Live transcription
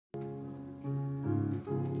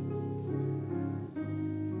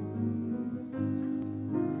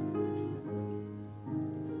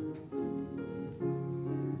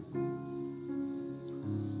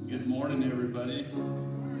morning, everybody.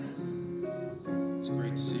 It's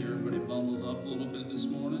great to see everybody bundled up a little bit this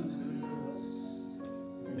morning.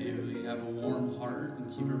 Maybe we have a warm heart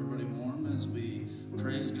and keep everybody warm as we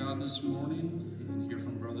praise God this morning and hear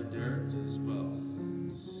from Brother Derek as well.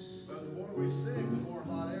 But the more we sing, the more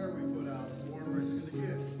hot air we put out, the warmer it's going to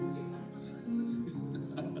get.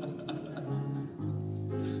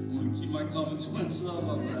 I'm going to keep my comment to myself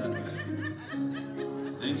on that.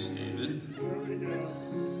 Thanks, David.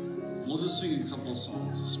 We'll just sing a couple of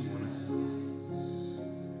songs this morning.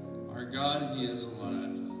 Our God, He is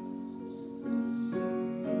alive.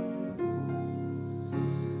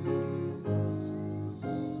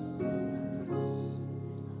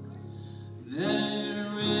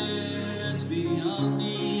 There is beyond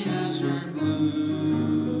the azure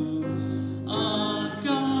blue a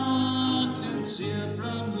God concealed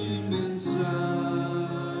from human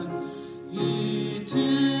sight. He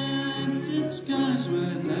tinted skies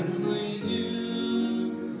with heavenly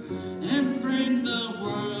hue and framed the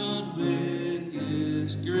world with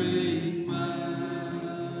His great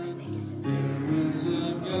might. There is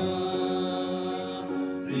a God,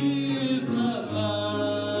 He is alive.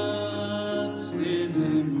 In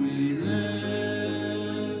Him we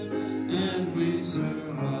live and we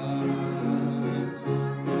survive.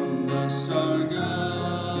 From dust our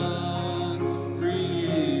God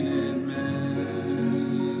created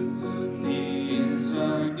man. He is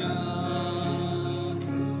our God,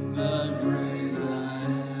 the great I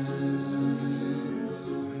am.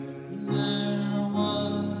 There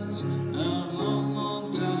was a long,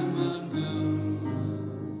 long time ago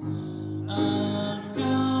a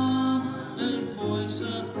God the voice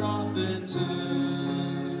of prophets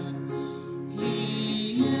heard.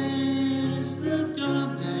 He is the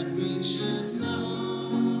God that we should know,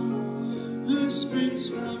 who springs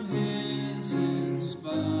from His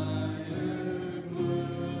inspired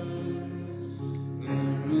word.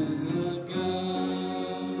 There is a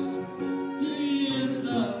God, He is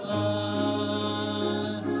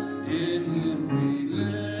alive. In Him we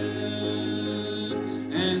live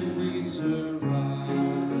and we survive.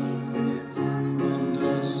 From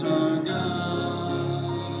dust our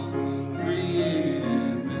God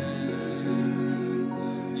created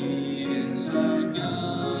man. He is our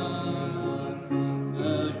God,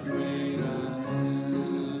 the great I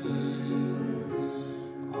am.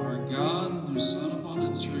 Our God whose Son upon a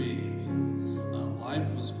tree a life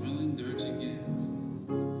was willing there to give.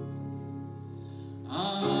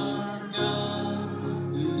 Our God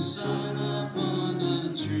whose Son upon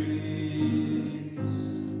a tree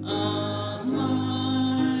a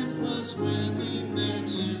life was willing there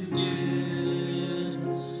to give,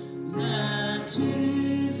 that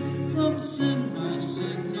He from sin by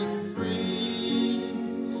sin and free,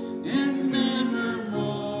 and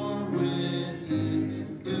nevermore with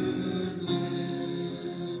Him could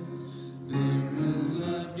live. There is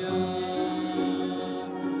a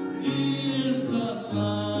God, He is alive.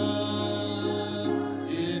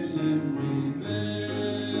 In Him we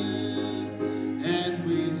live and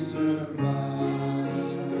we survive.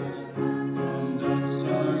 From dust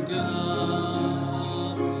our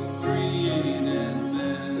God created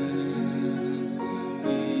man.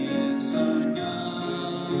 He is our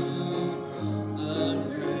God,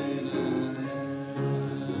 the great I am.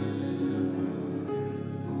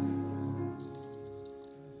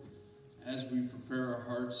 As we prepare our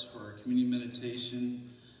hearts for our community meditation,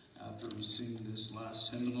 after we sing this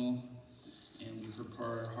last hymnal, and we prepare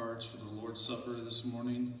our hearts for the Lord's Supper this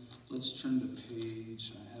morning, let's turn to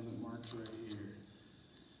page, I have it marked right here,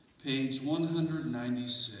 page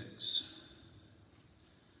 196.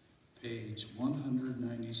 Page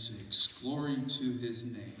 196, Glory to His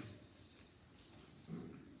name.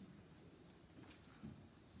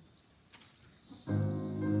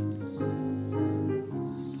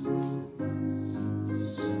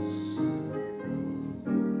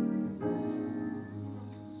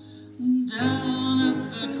 Down at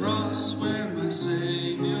the cross where my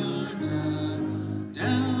Savior died,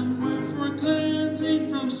 downward for cleansing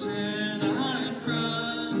from sin I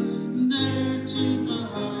cried. There to my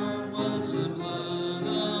heart was the blood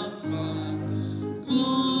applied.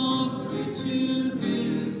 Glory to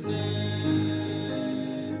His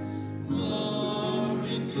name.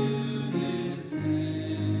 Glory to His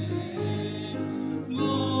name.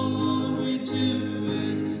 Glory to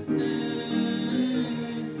His name.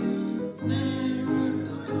 There at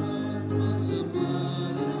the cross was the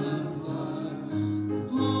blood applied.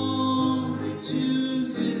 Glory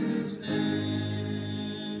to His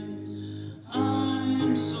name. I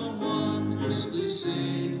am so wondrously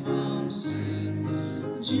saved from sin.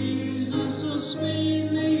 Jesus so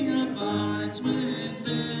sweetly abides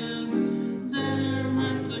within.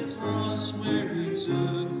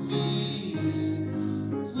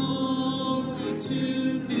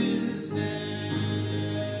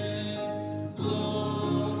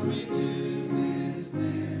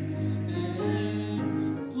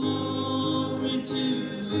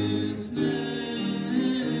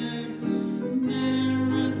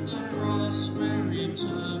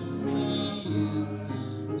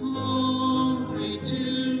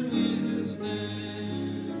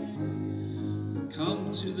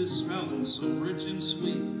 so rich and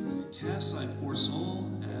sweet, cast thy poor soul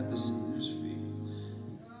at the Savior's feet.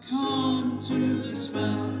 Come to this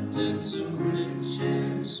fountain so rich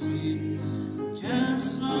and sweet,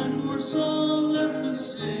 cast thy poor soul at the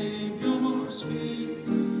Savior's feet.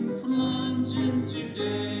 Plunge in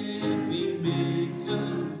today and be made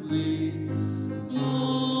complete.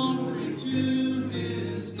 Glory to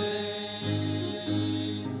his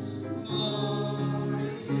name. Glory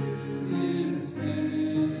to his name.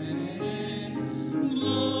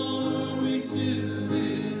 Glory to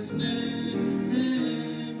his name.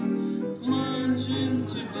 Plunge in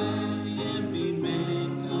today and be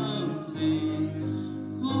made complete.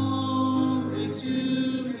 Glory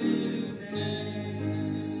to his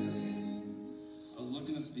name. I was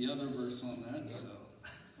looking at the other verse on that, so.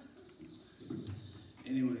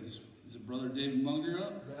 Anyways, is it Brother David Munger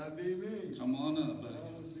up? That'd be me. Come on up, buddy.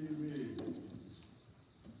 That would be me.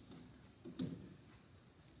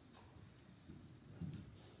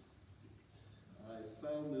 I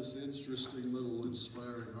found this interesting little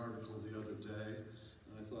inspiring article the other day,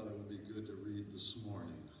 and I thought it would be good to read this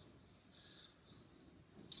morning.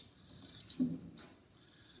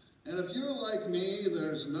 And if you're like me,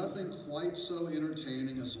 there's nothing quite so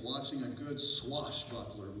entertaining as watching a good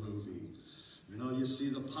swashbuckler movie. You know, you see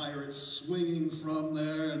the pirates swinging from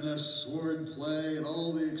there and the sword play and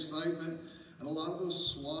all the excitement. And a lot of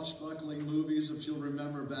those swashbuckling movies, if you'll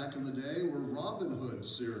remember back in the day, were Robin Hood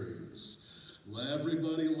series.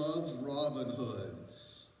 Everybody loved Robin Hood.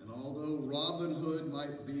 And although Robin Hood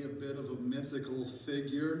might be a bit of a mythical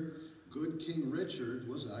figure, good King Richard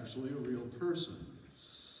was actually a real person.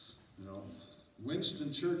 You know,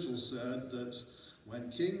 Winston Churchill said that when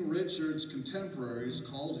King Richard's contemporaries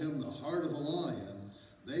called him the heart of a lion,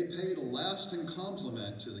 they paid a lasting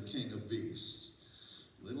compliment to the King of Beasts.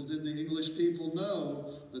 Little did the English people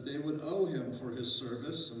know that they would owe him for his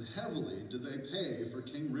service, and heavily did they pay for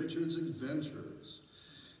King Richard's adventures.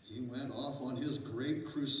 He went off on his great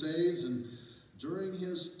crusades, and during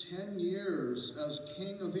his 10 years as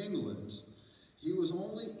King of England, he was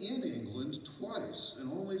only in England twice,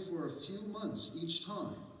 and only for a few months each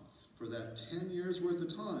time, for that 10 years worth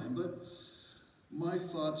of time. But my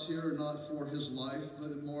thoughts here are not for his life,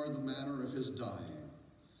 but more the manner of his dying.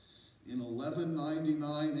 In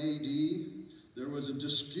 1199 AD, there was a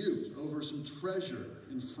dispute over some treasure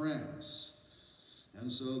in France.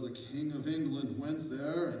 And so the King of England went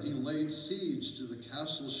there, and he laid siege to the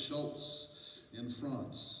Castle Schultz in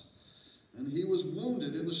France. And he was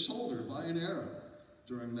wounded in the shoulder by an arrow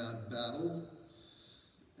during that battle.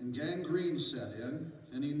 And gangrene set in,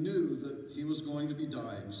 and he knew that he was going to be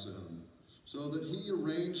dying soon. So that he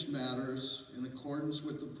arranged matters in accordance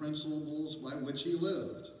with the principles by which he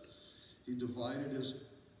lived. He divided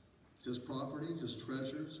his property, his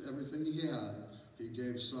treasures, everything he had. He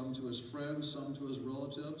gave some to his friends, some to his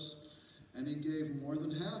relatives, and he gave more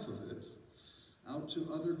than half of it out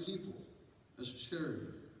to other people as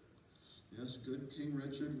charity. Yes, good King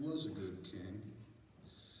Richard was a good king.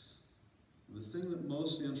 The thing that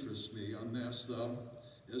most interests me on this, though,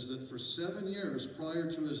 is that for 7 years prior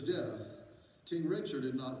to his death, King Richard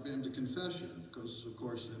had not been to confession, because, of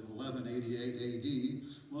course, in 1188 AD,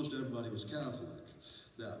 most everybody was Catholic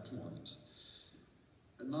at that point.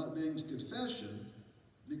 And not being to confession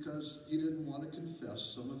because he didn't want to confess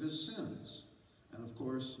some of his sins. And, of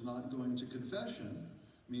course, not going to confession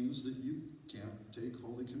means that you can't take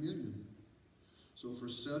Holy Communion. So for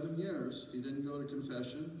 7 years, he didn't go to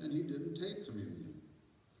confession, and he didn't take communion.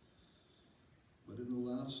 But in the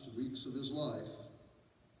last weeks of his life,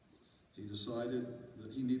 he decided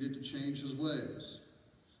that he needed to change his ways.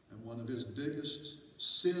 And one of his biggest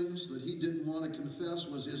sins that he didn't want to confess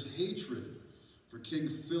was his hatred for King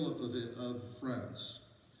Philip of France.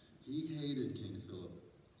 He hated King Philip,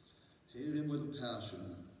 hated him with a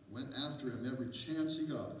passion, went after him every chance he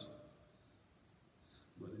got.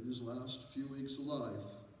 But in his last few weeks of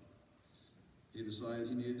life, he decided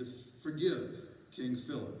he needed to forgive King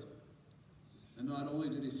Philip. And not only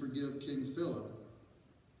did he forgive King Philip,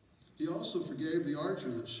 he also forgave the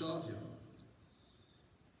archer that shot him.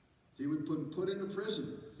 He would put into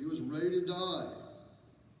prison. He was ready to die.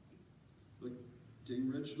 But King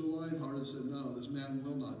Richard the Lionhearted said, no, this man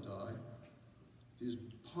will not die. He's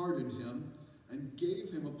pardoned him and gave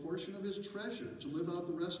him a portion of his treasure to live out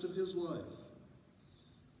the rest of his life.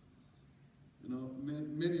 You know,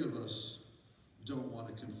 many of us don't want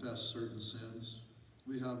to confess certain sins.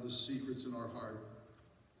 We have the secrets in our heart.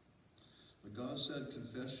 But God said,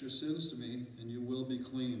 confess your sins to me, and you will be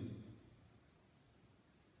clean.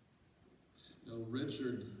 You know,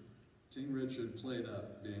 King Richard played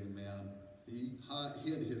up being a man. He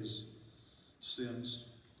hid his sins.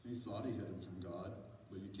 He thought he hid him from God,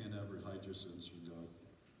 but you can't ever hide your sins from God.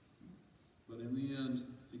 But in the end,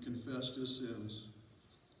 he confessed his sins.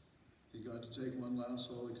 He got to take one last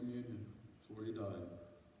Holy Communion before he died.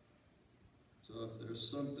 So if there's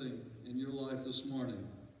something in your life this morning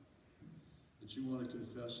that you want to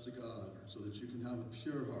confess to God so that you can have a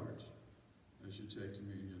pure heart as you take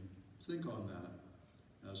communion, think on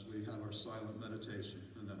that as we have our silent meditation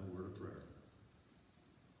and then a word of prayer.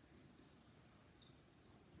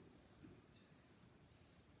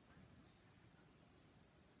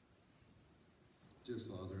 Dear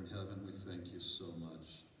Father in heaven, we thank you so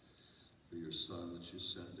much for your Son that you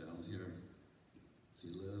sent down here. He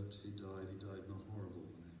lived, he died in a horrible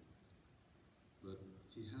way. But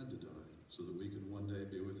he had to die so that we could one day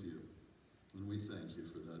be with you. And we thank you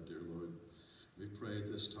for that, dear Lord. We pray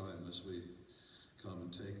at this time as we come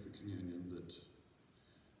and take the communion that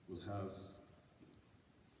we'll have a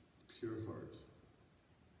pure heart.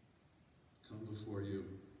 Come before you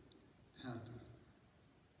happy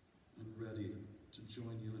and ready to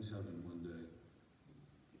join you in heaven one day.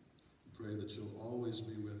 We pray that you'll always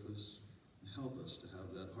be with us and help us to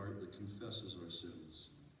have that heart that confesses our sins.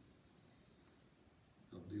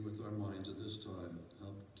 Help be with our minds at this time.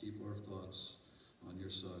 Help keep our thoughts on your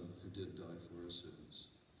Son who did die for our sins.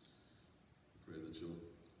 Pray that you'll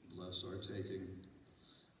bless our taking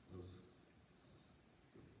of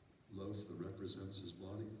the loaf that represents his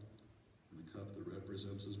body and the cup that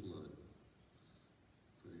represents his blood.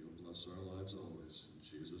 Pray you'll bless our lives always. In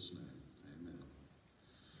Jesus' name, amen.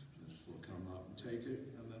 And we'll come up and take it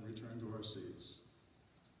and then return to our seats.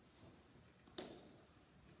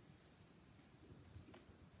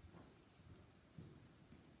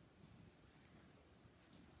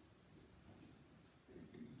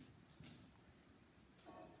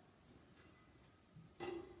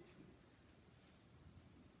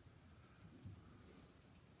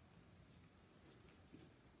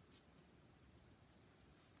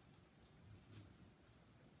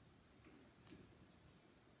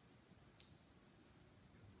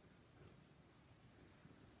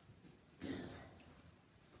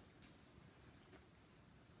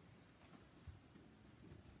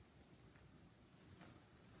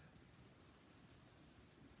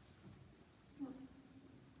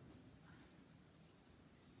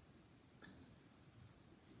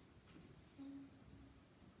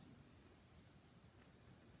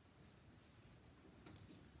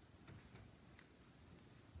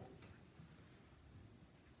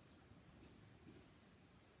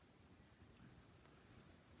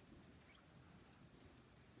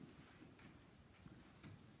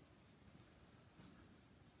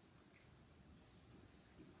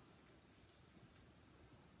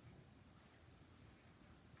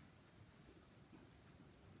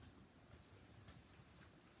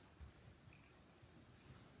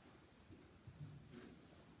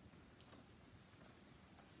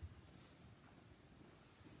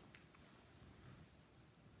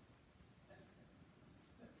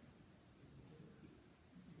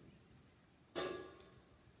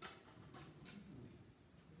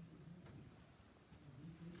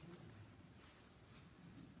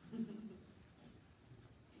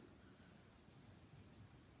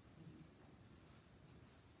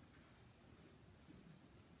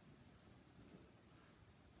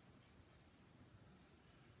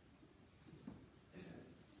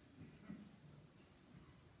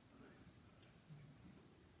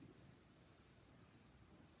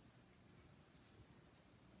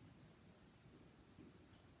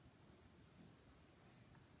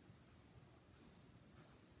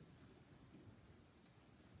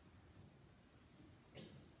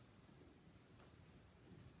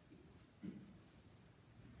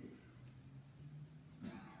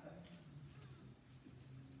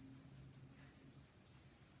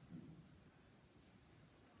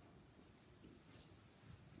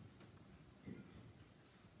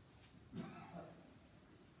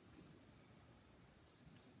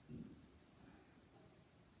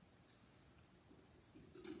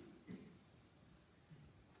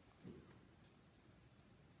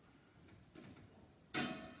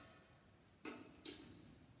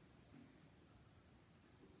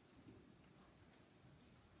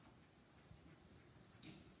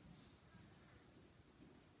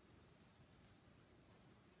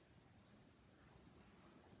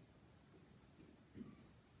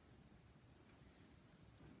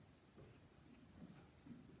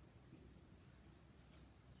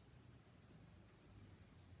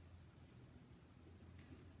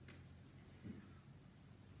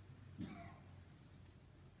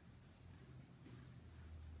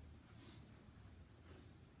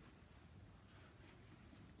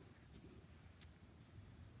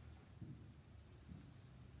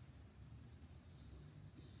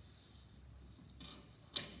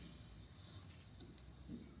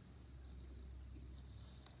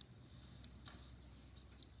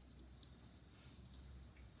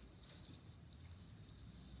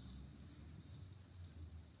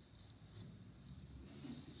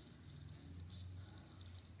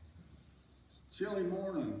 Chilly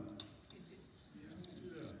morning.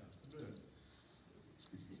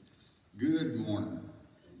 Good morning.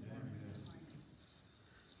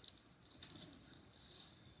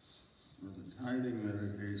 For the tithing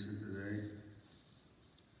meditation today,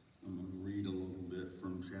 I'm going to read a little bit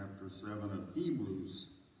from chapter 7 of Hebrews.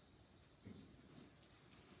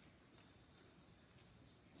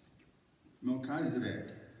 Melchizedek,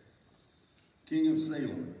 king of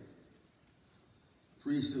Salem,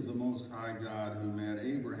 priest of the Most High God, who met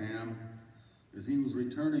Abraham as he was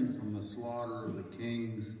returning from the slaughter of the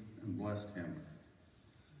kings and blessed him,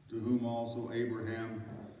 to whom also Abraham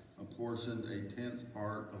apportioned a 10th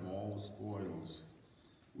part of all the spoils,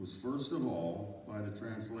 was first of all, by the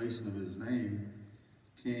translation of his name,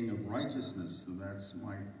 King of Righteousness, so that's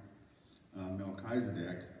my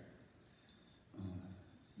Melchizedek,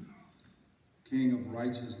 King of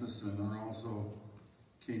Righteousness, and then also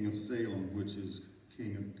King of Salem, which is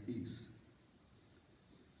King of Peace.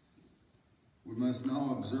 We must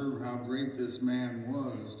now observe how great this man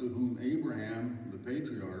was, to whom Abraham, the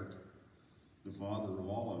patriarch, the father of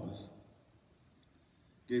all of us,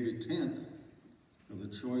 gave a 10th of the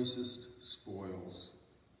choicest spoils.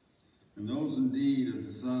 And those indeed of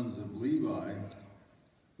the sons of Levi,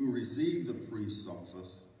 who received the priest's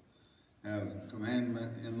office, have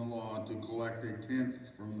commandment in the law to collect a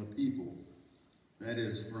 10th from the people, that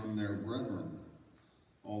is, from their brethren,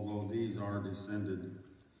 although these are descended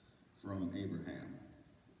from Abraham.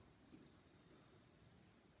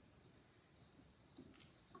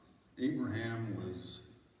 Abraham was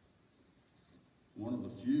one of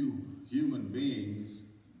the few human beings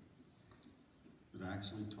that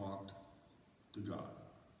actually talked to God.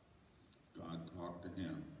 God talked to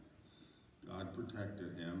him. God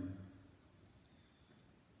protected him.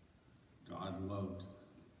 God loved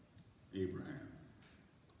Abraham.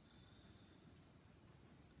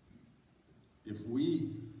 If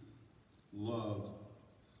we love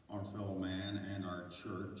our fellow man and our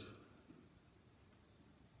church,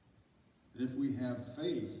 if we have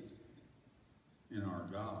faith in our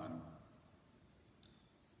God,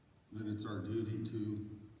 then it's our duty to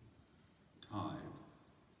tithe.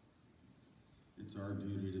 It's our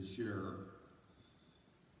duty to share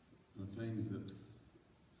the things that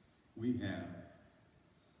we have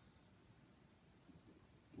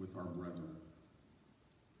with our brethren.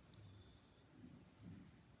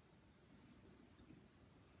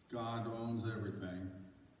 God owns everything.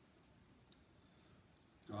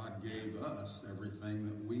 God gave us everything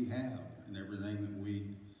that we have and everything that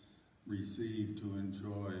we receive to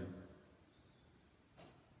enjoy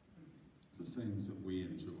the things that we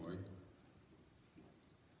enjoy.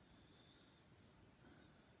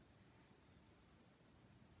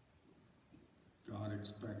 God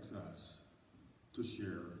expects us to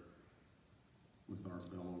share with our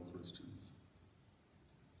fellow Christians.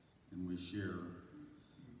 And we share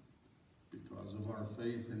because of our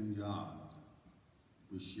faith in God.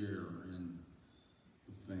 We share in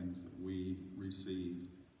the things that we receive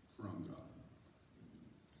from God.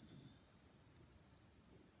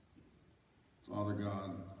 Father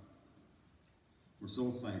God, we're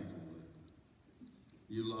so thankful that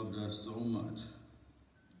you loved us so much.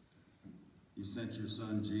 You sent your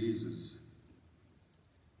son Jesus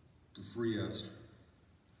to free us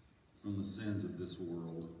from the sins of this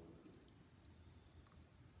world.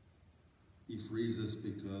 He frees us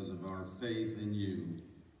because of our faith in you,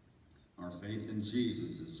 our faith in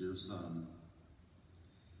Jesus as your son.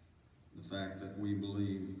 The fact that we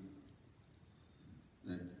believe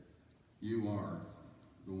that you are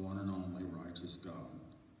the one and only righteous God.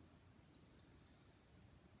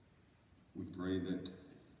 We pray that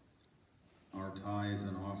our tithes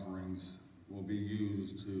and offerings will be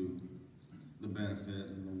used to the benefit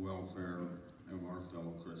and the welfare of our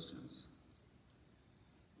fellow Christians.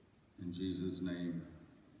 In Jesus' name,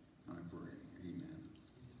 I pray. Amen.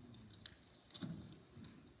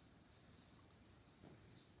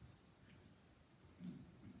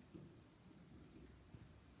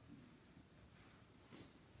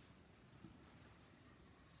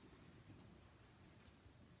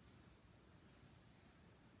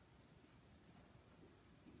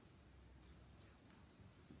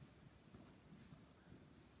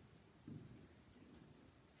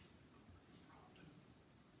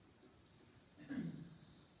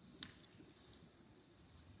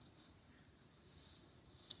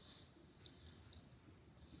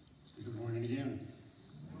 Good morning again.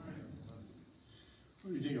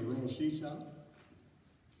 We're going to take a row of seats out.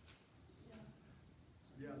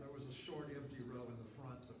 Yeah, there was a short empty row in the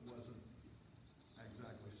front that wasn't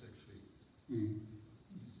exactly 6 feet.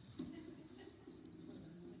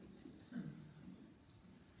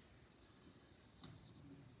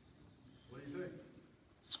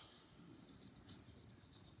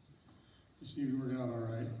 seems to work out all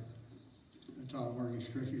right. I taught him where he can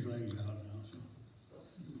stretch his legs out now, so.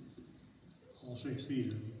 All 6 feet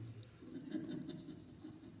of him.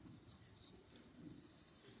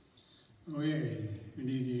 Okay, we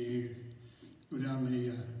need to go down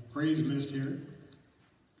the praise list here.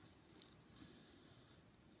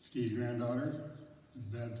 Steve's granddaughter was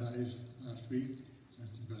baptized last week.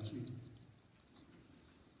 That's a blessing.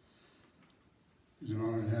 It's an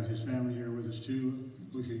honor to have his family here with us too.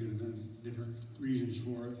 Wish he could have done different reasons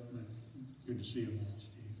for it, but good to see them all,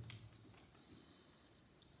 Steve.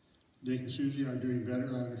 Dick and Susie are doing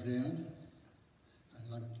better, I understand.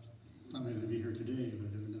 I'd like somebody to be here today,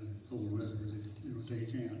 but in the cold weather, they don't take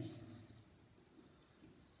a chance.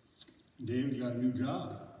 David got a new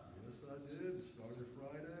job. Yes, I did. Started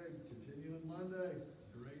Friday, continuing Monday.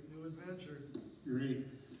 Great new adventure. Great.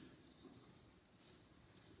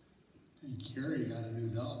 And Carrie got a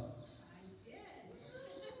new dog. I did.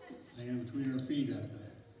 Laying between her feet up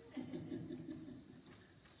there.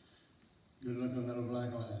 Good looking little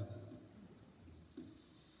black lab.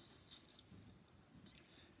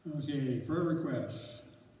 Okay, prayer requests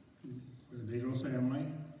for the Bigelow family.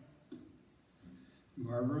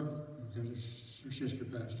 Barbara, because her sister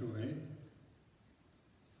passed away.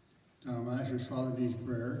 Tom Asher's father needs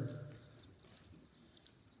prayer.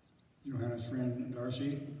 Johanna's friend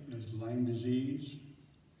Darcy has Lyme disease.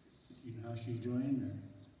 You know how she's doing? Or?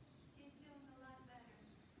 She's doing a lot better.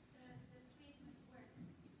 The treatment works.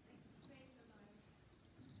 Praise the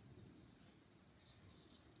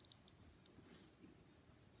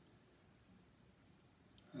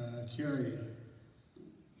Lord. Carrie,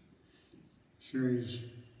 Sherry's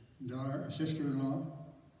sister-in-law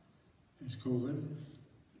has COVID.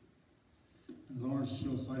 And Lawrence is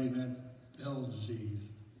still fighting that Bell disease.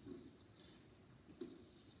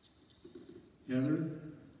 Heather,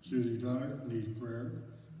 Susie's daughter, needs prayer.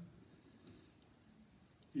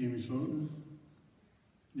 Amy Sloten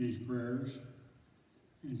needs prayers.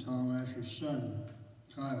 And Tom Asher's son,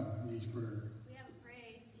 Kyle, needs prayer. We have a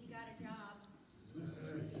praise. He got a job.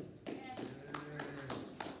 Yes.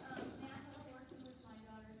 Natalie working with my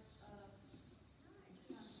daughter's son.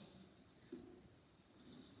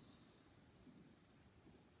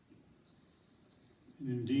 And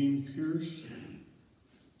then Dean Pierce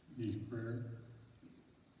needs prayer.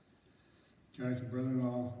 Jack's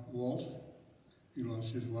brother-in-law, Walt, he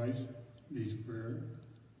lost his wife, needs prayer.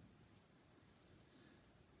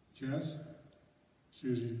 Jeff,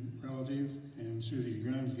 Susie's relative, and Susie's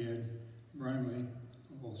grandkid, Brimley,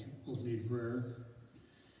 both need prayer.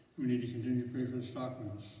 We need to continue to pray for the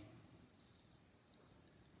Stockmans.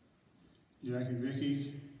 Jack and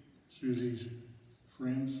Vicky, Susie's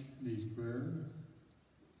friends, needs prayer.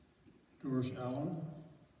 Doris Allen,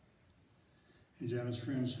 and Janet's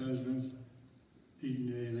friend's husband,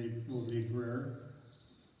 they both need prayer.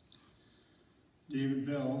 David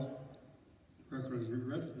Bell, Rutledge's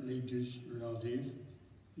relative,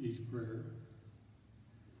 needs prayer.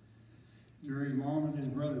 Jerry's mom and his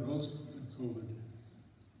brother both have COVID.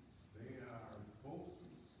 They are both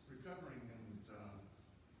recovering, and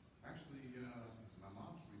actually, my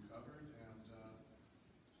mom's recovered, and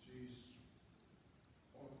she's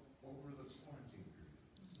over the quarantine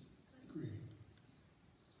period. Great.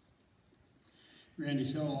 Randy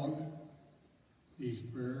Kellogg needs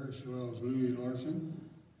prayer, as well as Louis Larson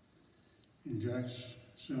and Jack's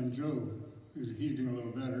son Joe. He's doing a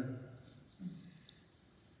little better.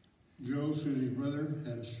 Joe, Susie's brother,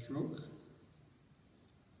 had a stroke.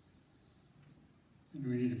 And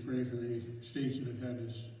we need to pray for the states that have had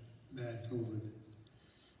this bad COVID.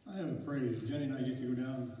 I have a praise. Jenny and I get to go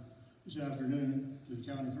down this afternoon to the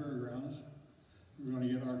county fairgrounds. We're going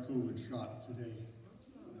to get our COVID shot today.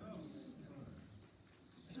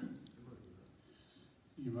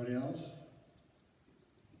 Anybody else?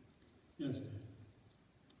 Yes, Dave.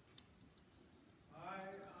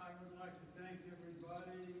 I would like to thank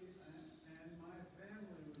everybody, and my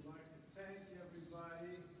family would like to thank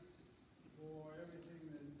everybody for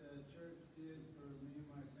everything that the church did for me and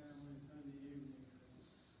my family Sunday evening.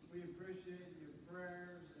 We appreciate your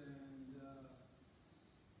prayers, and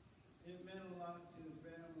it meant a lot to the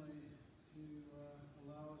family to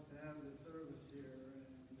allow us to have this service here.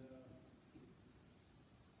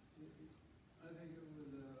 I think it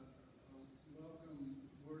was a welcome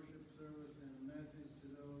worship service and a message to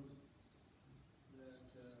those that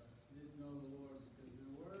didn't know the Lord, because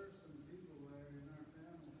there were some people there in our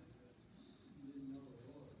family that didn't know the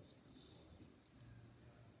Lord.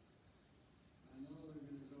 And I know they're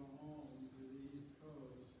going to go home to the East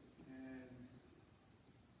Coast and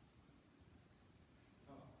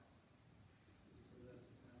talk. So that's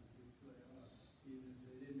the kind of people they are. Even if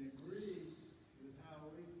they didn't agree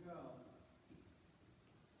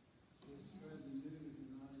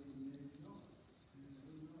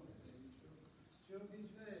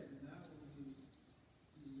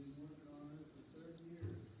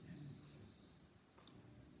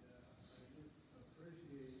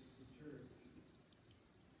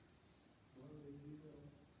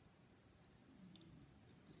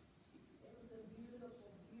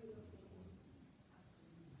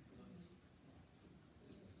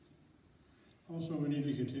Also, we need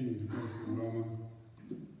to continue to pray for Wilma.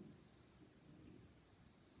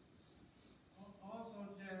 Also,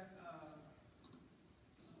 Jeff,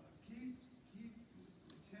 keep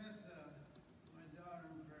Tessa, my daughter,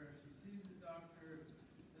 in prayer. She sees the doctor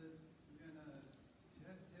that's gonna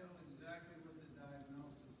tell exactly what the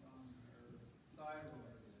diagnosis on her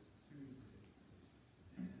thyroid is Tuesday.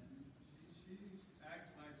 And she acts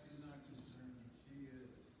like she's not concerned, but she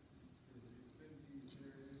is. Because it could be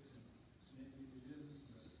serious and maybe it isn't,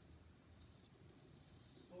 but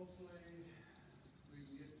hopefully we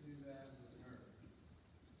can get through that with her.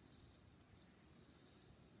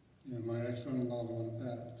 Yeah, my ex-son-in-law, the one that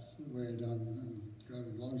passed away down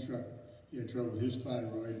driving a long truck, he had trouble with his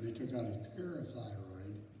thyroid. They took out his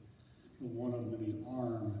parathyroid, one of them in his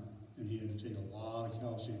arm, and he had to take a lot of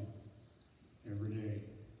calcium every day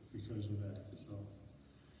because of that. So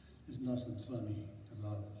there's nothing funny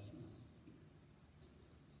about it. So.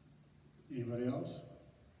 Anybody else?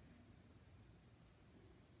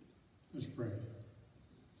 Let's pray.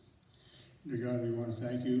 Dear God, we want to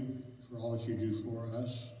thank you for all that you do for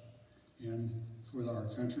us and for our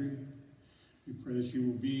country. We pray that you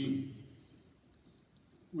will be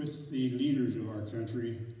with the leaders of our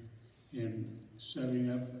country in setting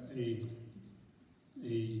up a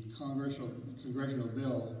congressional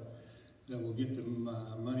bill that will get the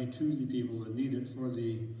money to the people that need it for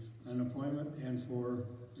the unemployment and for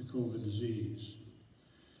the COVID disease.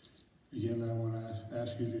 Again, I want to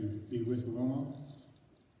ask you to be with Wilma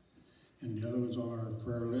and the other ones on our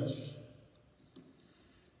prayer list,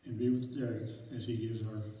 and be with Derek as he gives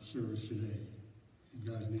our service today. In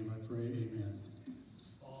God's name I pray, amen.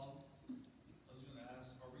 Bob, I was going to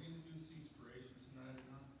ask, are we going to do Seaspiration tonight or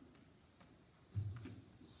not?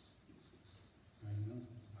 I don't know.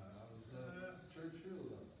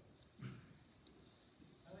 Churchill. I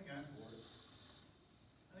think I'm for it.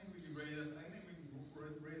 I think we can raise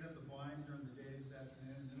up the blinds during the day this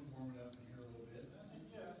afternoon, and then warm it up in here a little bit.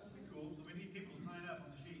 Yeah, that'd be cool. So we need people to sign up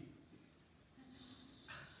on the sheet.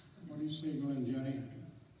 What do you say, Glenn, Jenny?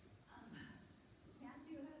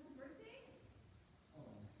 Matthew has a birthday?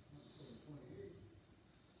 Oh, that's the 28th.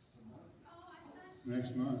 Oh, I thought.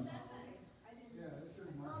 Next month. I didn't. Yeah, that's in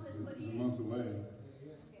I saw March. the A 28th. month away.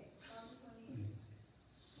 Okay, on the 28th.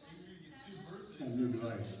 Maybe you get two birthdays. Got a new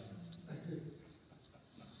device.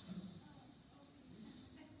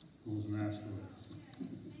 Pulls the mask away.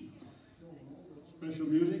 Special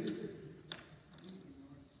music?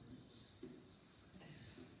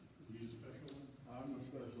 You special one? I'm the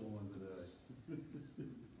special one today.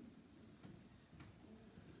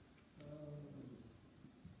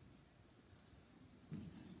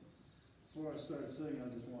 Before I start singing, I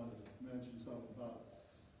just wanted to mention something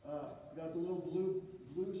about, got the little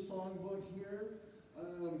blue songbook here.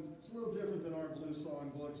 It's a little different than our blue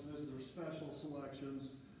songbooks. They're special selections.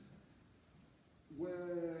 When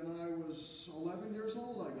I was 11 years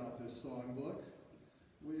old, I got this songbook.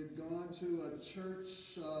 We had gone to a church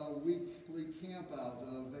weekly camp out,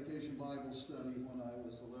 vacation Bible study when I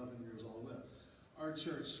was 11 years old. Our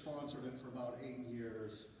church sponsored it for about 8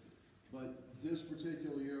 years. But this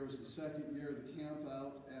particular year was the second year of the camp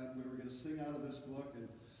out, and we were going to sing out of this book. And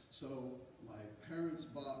so my parents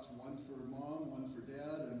bought one for Mom, one for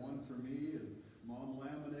Dad, and one for me. And Mom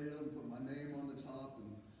laminated them, put my name on the top,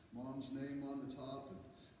 and Mom's name on the top. And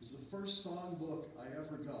it was the first songbook I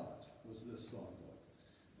ever got, was this songbook.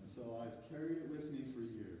 And so I've carried it with me for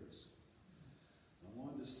years. I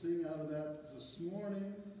wanted to sing out of that this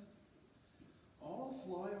morning. I'll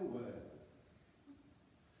fly away.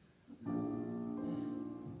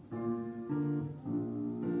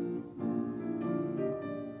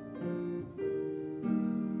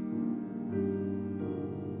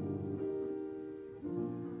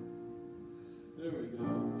 There we go.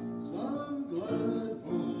 Some glad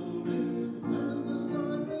morning, and this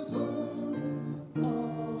life is on.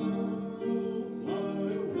 I'll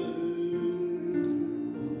fly away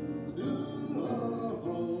to our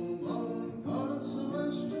home on God's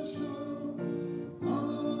celestial shore.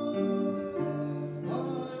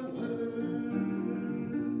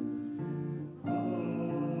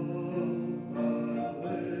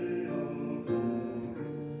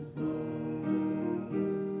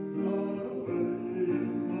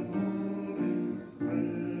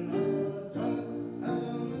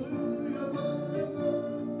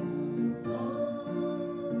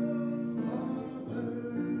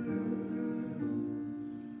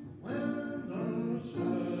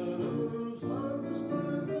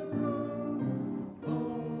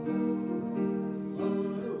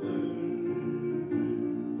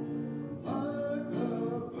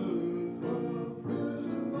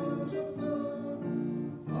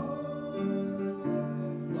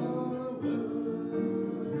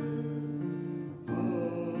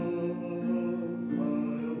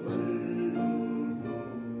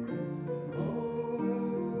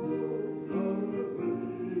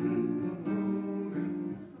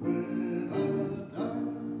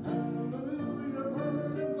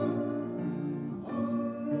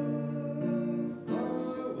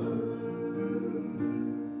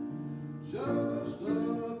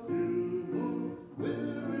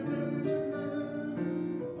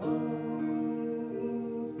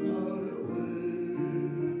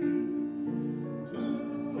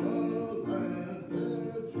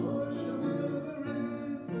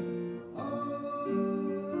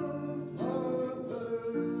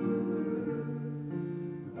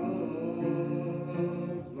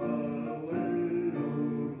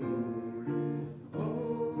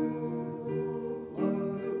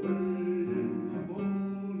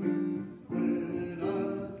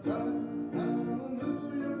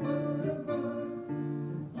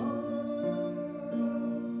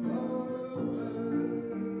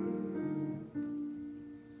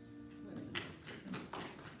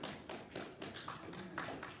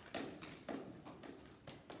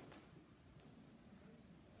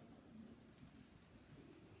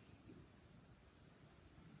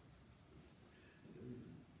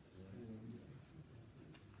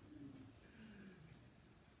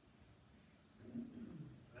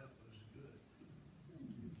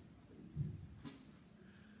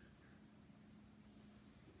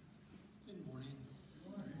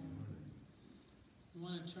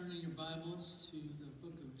 Bibles to the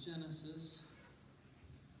book of Genesis.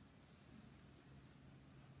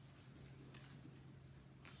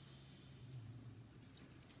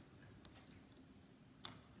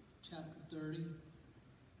 Chapter 30.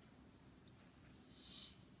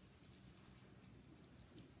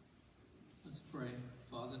 Let's pray.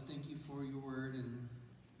 Father, thank you for your word, and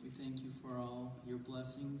we thank you for all your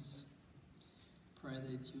blessings. Pray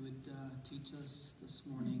that you would teach us this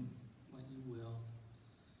morning what you will.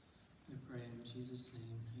 We pray in Jesus'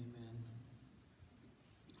 name, amen.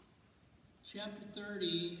 Chapter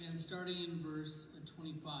 30, and starting in verse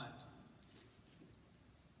 25.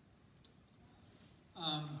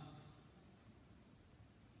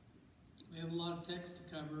 We have a lot of text to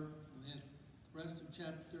cover. We have the rest of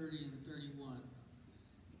chapter 30 and 31.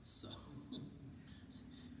 So,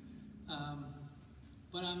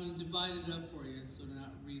 but I'm going to divide it up for you so to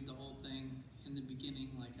not read the whole thing in the beginning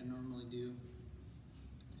like I normally do.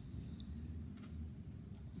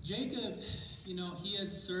 Jacob, he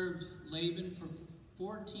had served Laban for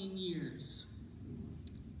 14 years.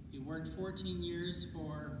 He worked 14 years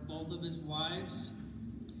for both of his wives.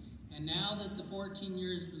 And now that the 14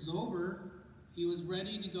 years was over, he was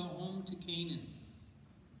ready to go home to Canaan.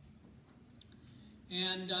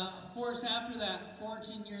 And of course, after that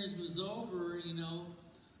 14 years was over,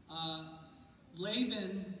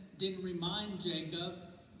 Laban didn't remind Jacob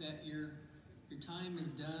that your time is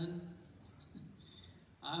done.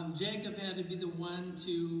 Jacob had to be the one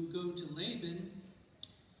to go to Laban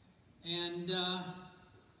and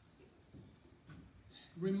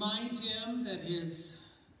remind him that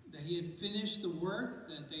he had finished the work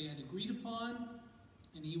that they had agreed upon,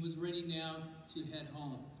 and he was ready now to head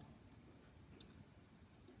home.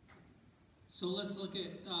 So let's look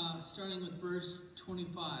at, starting with verse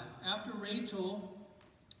 25. After Rachel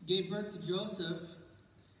gave birth to Joseph,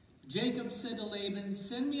 Jacob said to Laban,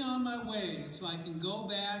 "Send me on my way so I can go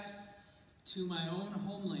back to my own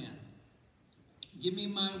homeland. Give me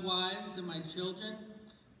my wives and my children,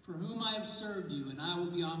 for whom I have served you, and I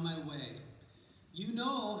will be on my way. You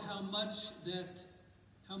know how much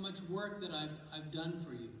work that I've done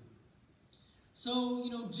for you." So,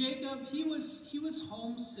 Jacob, he was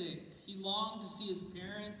homesick. He longed to see his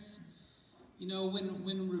parents.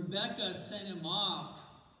 When Rebecca sent him off,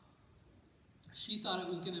 she thought it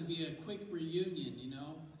was going to be a quick reunion,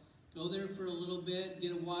 Go there for a little bit,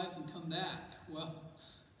 get a wife, and come back. Well,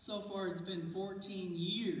 so far it's been 14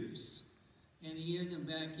 years, and he isn't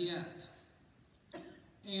back yet.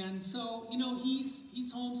 And so,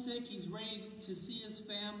 he's homesick. He's ready to see his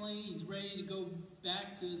family. He's ready to go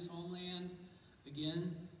back to his homeland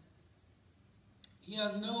again. He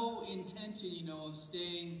has no intention, of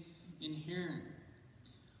staying in Haran.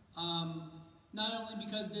 Not only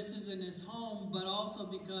because this isn't his home, but also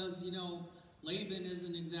because, Laban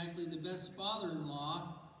isn't exactly the best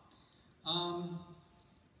father-in-law.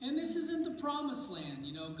 And this isn't the promised land.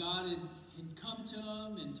 God had come to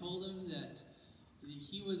him and told him that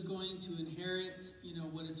he was going to inherit,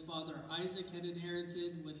 what his father Isaac had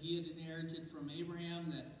inherited, what he had inherited from Abraham,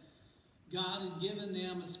 that God had given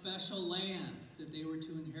them a special land that they were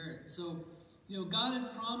to inherit. So, God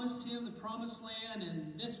had promised him the promised land,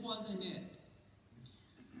 and this wasn't it.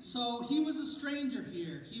 So he was a stranger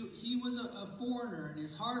here. He was a foreigner, and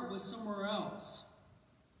his heart was somewhere else.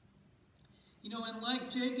 And like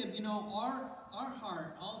Jacob, our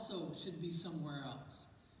heart also should be somewhere else.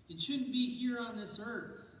 It shouldn't be here on this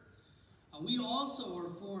earth. We also are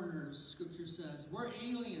foreigners, Scripture says. We're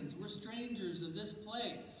aliens. We're strangers of this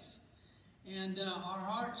place. And our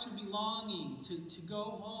heart should be longing to go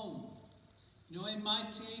home. It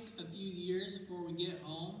might take a few years before we get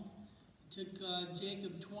home. It took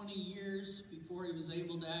Jacob 20 years before he was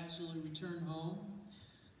able to actually return home.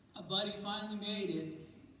 But he finally made it.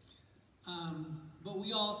 But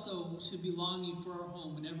we also should be longing for our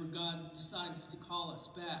home whenever God decides to call us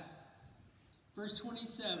back. Verse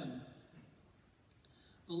 27.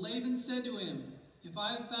 But Laban said to him, "If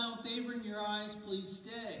I have found favor in your eyes, please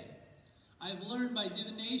stay. I have learned by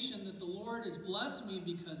divination that the Lord has blessed me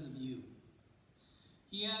because of you."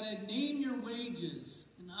 He added, "Name your wages,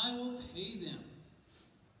 and I will pay them."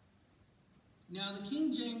 Now the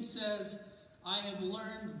King James says, "I have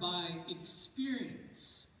learned by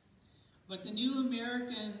experience." But the New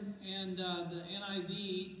American and the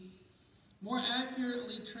NIV more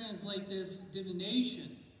accurately translate this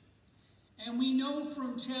divination. And we know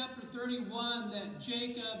from chapter 31 that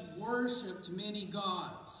Jacob worshipped many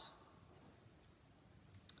gods.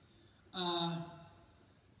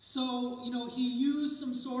 So he used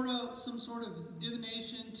some sort of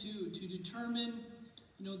divination to determine,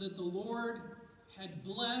 that the Lord had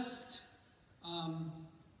blessed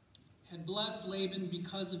had blessed Laban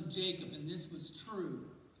because of Jacob, and this was true.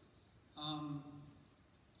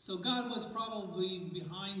 So God was probably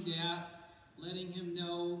behind that, letting him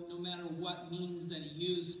know no matter what means that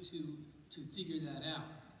he used to figure that out.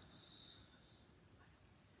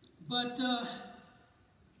 But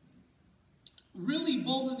really,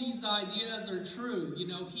 both of these ideas are true. You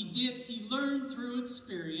know, he learned through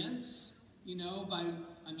experience, you know,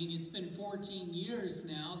 it's been 14 years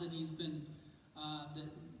now that that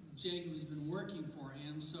Jacob's been working for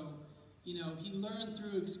him. So, you know, he learned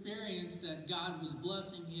through experience that God was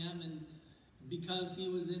blessing him, and because he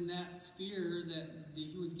was in that sphere that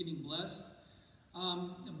he was getting blessed,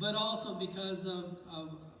 but also because of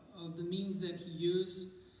the means that he used.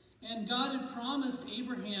 And God had promised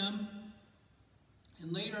Abraham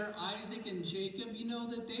and later Isaac and Jacob, you know,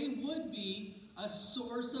 that they would be a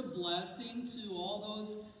source of blessing to all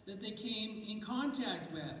those that they came in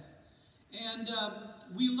contact with. And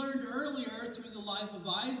we learned earlier through the life of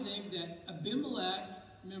Isaac that Abimelech,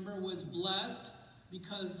 remember, was blessed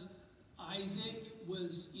because Isaac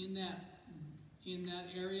was in that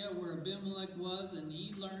area where Abimelech was, and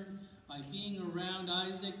he learned by being around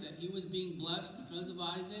Isaac that he was being blessed because of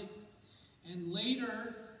Isaac. And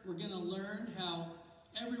later, we're going to learn how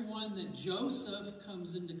everyone that Joseph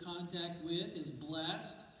comes into contact with is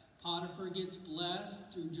blessed. Potiphar gets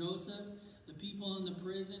blessed through Joseph. The people in the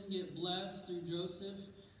prison get blessed through Joseph.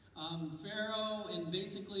 Pharaoh and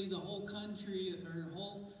basically the whole country, or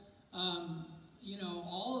whole,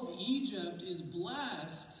 all of Egypt is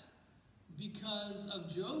blessed because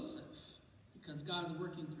of Joseph, because God's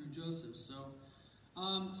working through Joseph. So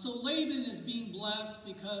Laban is being blessed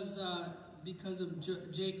because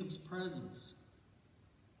of Jacob's presence.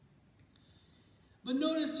 But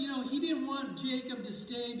notice, you know, he didn't want Jacob to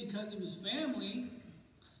stay because of his family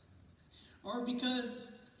or because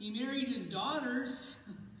he married his daughters.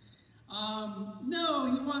 No,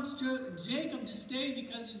 he wants Jacob to stay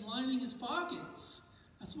because he's lining his pockets.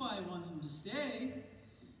 That's why he wants him to stay.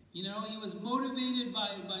 You know, he was motivated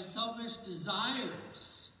by selfish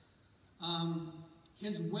desires.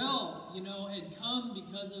 His wealth, you know, had come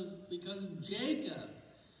because of Jacob.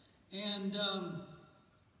 And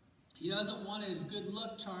he doesn't want his good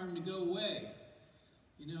luck charm to go away.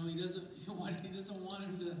 You know, he doesn't want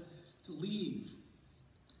him to leave.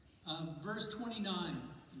 Verse 29,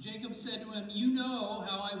 Jacob said to him, "You know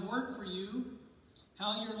how I've worked for you,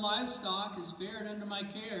 how your livestock has fared under my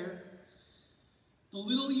care. The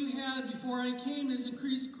little you had before I came has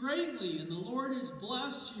increased greatly, and the Lord has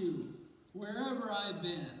blessed you wherever I've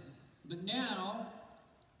been. But now,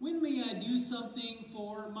 when may I do something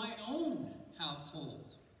for my own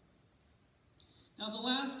household?" Now, the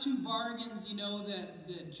last two bargains, you know,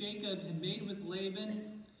 that Jacob had made with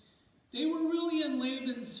Laban, they were really in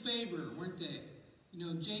Laban's favor, weren't they? You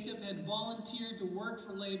know, Jacob had volunteered to work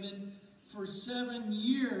for Laban for 7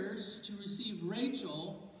 years to receive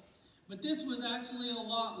Rachel, but this was actually a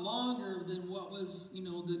lot longer than what was, you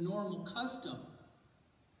know, the normal custom.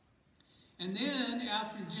 And then,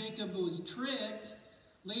 after Jacob was tricked,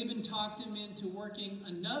 Laban talked him into working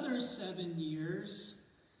another 7 years.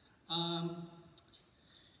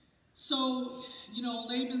 So, you know,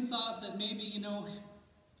 Laban thought that maybe, you know,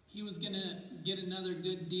 he was going to get another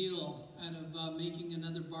good deal out of making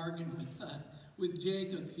another bargain with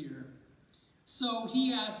Jacob here. So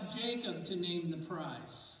he asked Jacob to name the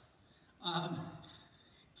price.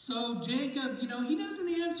 So Jacob, you know, he doesn't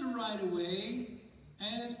answer right away.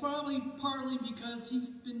 And it's probably partly because he's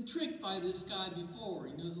been tricked by this guy before.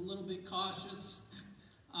 He was a little bit cautious.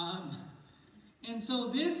 And so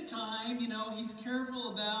this time, you know, he's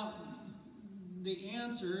careful about the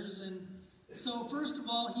answers. And so first of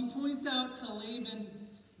all, he points out to Laban,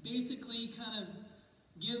 basically kind of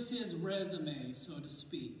gives his resume, so to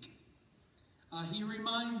speak. He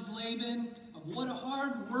reminds Laban of what a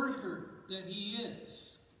hard worker that he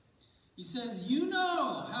is. He says, "You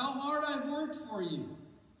know how hard I've worked for you."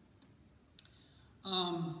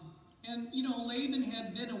 And, you know, Laban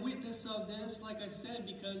had been a witness of this, like I said,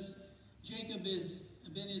 because Jacob has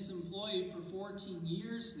been his employee for 14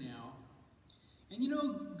 years now. And, you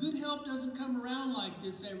know, good help doesn't come around like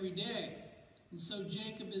this every day. And so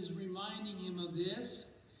Jacob is reminding him of this.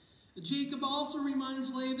 Jacob also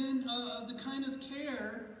reminds Laban of the kind of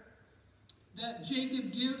care that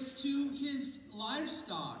Jacob gives to his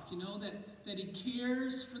livestock, you know, that he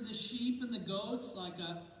cares for the sheep and the goats like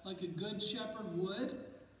a good shepherd would.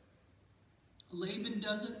 Laban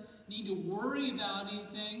doesn't need to worry about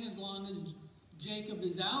anything as long as Jacob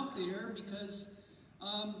is out there, because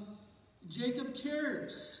Jacob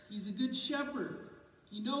cares. He's a good shepherd.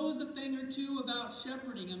 He knows a thing or two about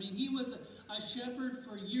shepherding. I mean, he was a shepherd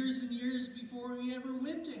for years and years before he ever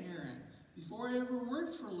went to Haran. Before he ever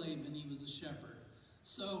worked for Laban, he was a shepherd.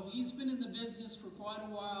 So he's been in the business for quite a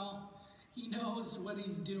while. He knows what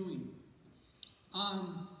he's doing.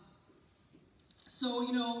 So,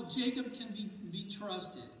 you know, Jacob can be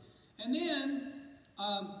trusted. And then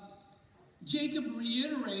Jacob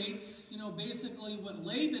reiterates, you know, basically what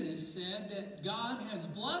Laban has said, that God has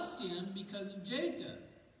blessed him because of Jacob.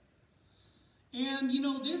 And, you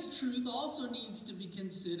know, this truth also needs to be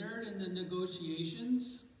considered in the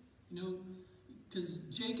negotiations, you know, because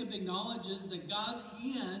Jacob acknowledges that God's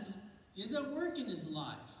hand is at work in his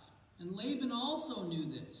life. And Laban also knew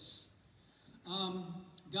this.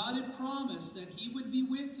 God had promised that he would be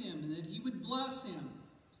with him and that he would bless him.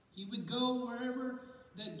 He would go wherever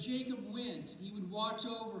that Jacob went. He would watch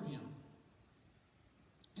over him.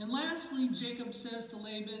 And lastly, Jacob says to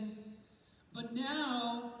Laban, "But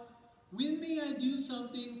now, when may I do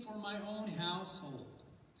something for my own household?"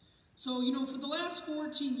 So, you know, for the last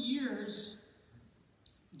 14 years,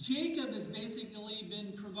 Jacob has basically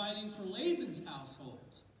been providing for Laban's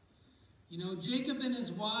household. You know, Jacob and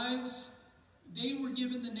his wives, they were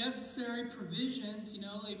given the necessary provisions. You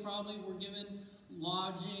know, they probably were given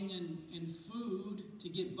lodging and food to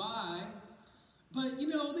get by. But, you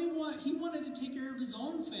know, he wanted to take care of his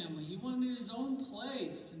own family. He wanted his own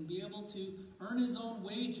place and be able to earn his own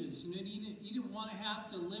wages. You know, he didn't want to have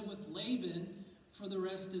to live with Laban for the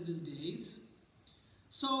rest of his days.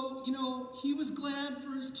 So, you know, he was glad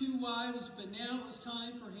for his two wives, but now it was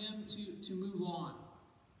time for him to move on.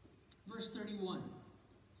 Verse 31.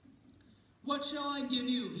 "What shall I give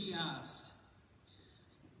you?" he asked.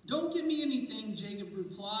 "Don't give me anything," Jacob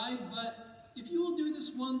replied, "but if you will do this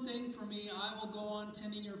one thing for me, I will go on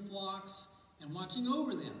tending your flocks and watching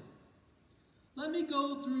over them. Let me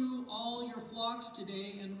go through all your flocks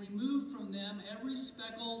today and remove from them every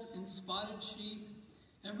speckled and spotted sheep,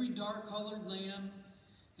 every dark-colored lamb,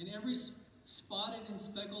 and every spotted and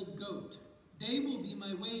speckled goat. They will be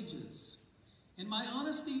my wages, and my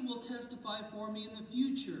honesty will testify for me in the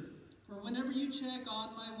future. For whenever you check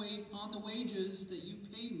on the wages that you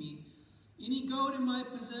paid me, any goat in my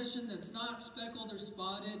possession that's not speckled or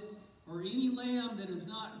spotted, or any lamb that is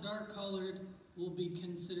not dark-colored, will be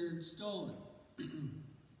considered stolen."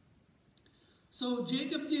 So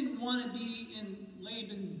Jacob didn't want to be in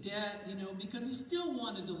Laban's debt, you know, because he still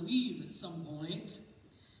wanted to leave at some point.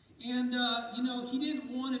 And, you know, he didn't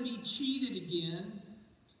want to be cheated again.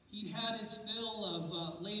 He'd had his fill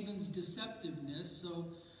of Laban's deceptiveness.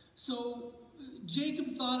 So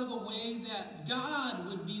Jacob thought of a way that God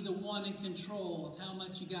would be the one in control of how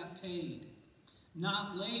much he got paid,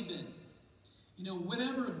 not Laban. You know,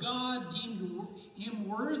 whatever God deemed him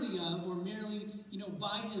worthy of, or merely, you know,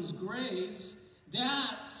 by his grace,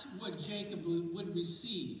 that's what Jacob would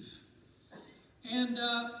receive. And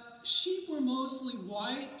sheep were mostly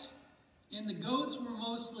white, and the goats were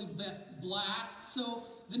mostly black. So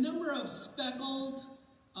the number of speckled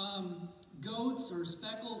goats or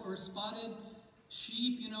speckled or spotted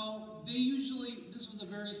sheep, you know, this was a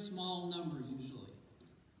very small number usually.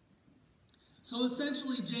 So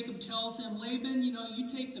essentially Jacob tells him, "Laban, you know, you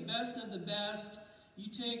take the best of the best. You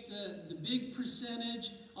take the big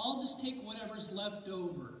percentage. I'll just take whatever's left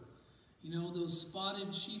over. You know, those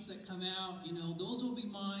spotted sheep that come out, you know, those will be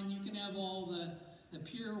mine. You can have all the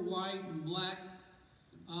pure white and black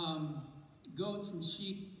goats and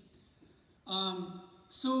sheep."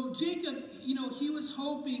 So Jacob, you know, he was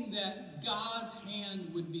hoping that God's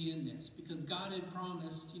hand would be in this, because God had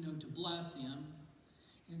promised, you know, to bless him.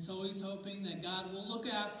 And so he's hoping that God will look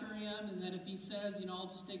after him, and that if he says, you know, I'll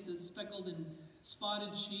just take the speckled and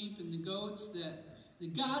spotted sheep and the goats,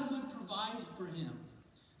 that God would provide for him.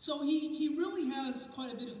 So he really has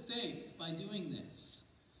quite a bit of faith by doing this,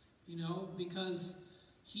 you know, because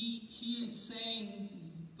he is saying,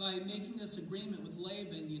 by making this agreement with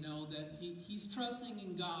Laban, you know, that he's trusting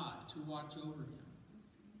in God to watch over him.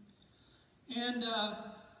 And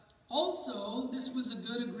also, this was a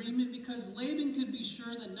good agreement because Laban could be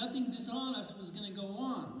sure that nothing dishonest was going to go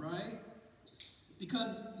on, right?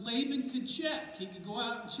 Because Laban could check. He could go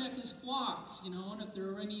out and check his flocks, you know, and if there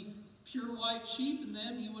were any pure white sheep in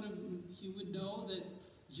them, he would know that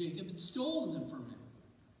Jacob had stolen them from him.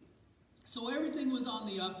 So everything was on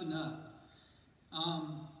the up and up.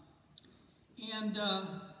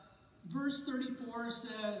 Verse 34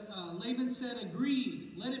 said, Laban said,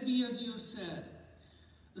 "Agreed, let it be as you have said."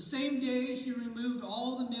 The same day he removed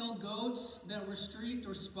all the male goats that were streaked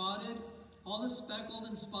or spotted, all the speckled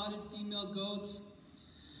and spotted female goats,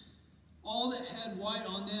 all that had white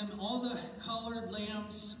on them, all the colored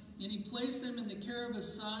lambs, and he placed them in the care of his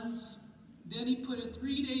sons. Then he put a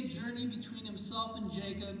 3-day journey between himself and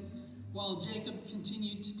Jacob, while Jacob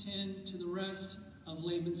continued to tend to the rest of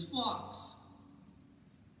Laban's flocks.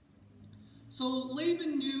 So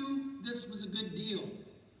Laban knew this was a good deal.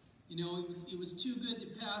 You know, it was too good to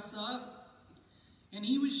pass up. And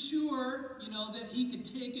he was sure, you know, that he could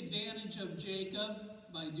take advantage of Jacob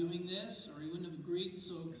by doing this, or he wouldn't have agreed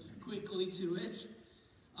so quickly to it.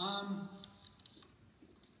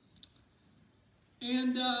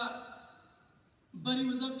 But he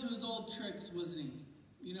was up to his old tricks, wasn't he?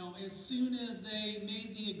 You know, as soon as they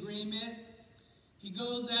made the agreement, he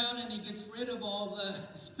goes out and he gets rid of all the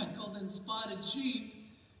speckled and spotted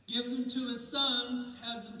sheep, gives them to his sons,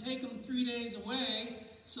 has them take them 3 days away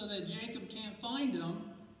so that Jacob can't find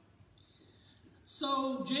them.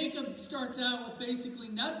 So Jacob starts out with basically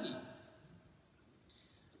nothing.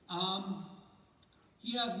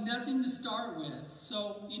 He has nothing to start with.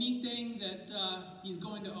 So anything that he's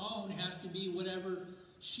going to own has to be whatever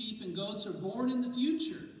sheep and goats are born in the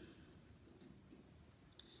future.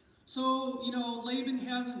 So, you know, Laban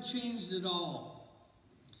hasn't changed at all.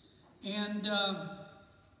 And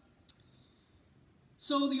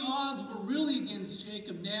so the odds were really against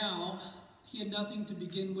Jacob now. He had nothing to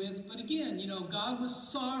begin with. But again, you know, God was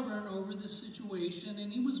sovereign over the situation,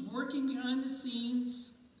 and he was working behind the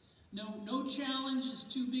scenes. No challenge is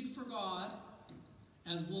too big for God,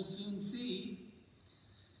 as we'll soon see.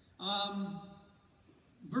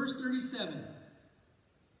 Verse 37.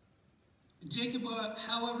 Jacob,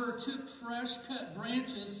 however, took fresh cut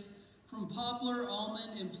branches from poplar,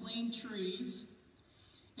 almond, and plane trees,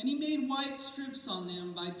 and he made white strips on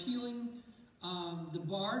them by peeling the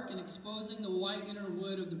bark and exposing the white inner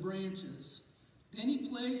wood of the branches. Then he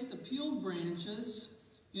placed the peeled branches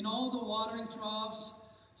in all the watering troughs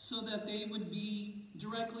so that they would be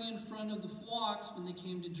directly in front of the flocks when they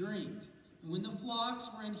came to drink. And when the flocks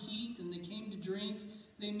were in heat and they came to drink,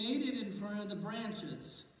 they made it in front of the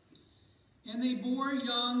branches. And they bore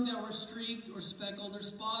young that were streaked or speckled or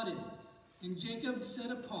spotted. And Jacob set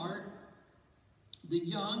apart the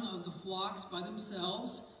young of the flocks by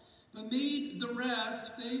themselves, but made the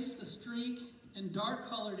rest face the streak and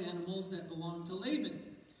dark-colored animals that belonged to Laban.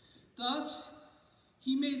 Thus,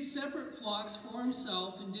 he made separate flocks for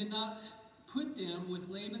himself and did not put them with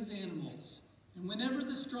Laban's animals. And whenever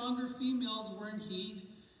the stronger females were in heat,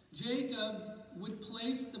 Jacob would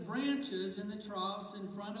place the branches in the troughs in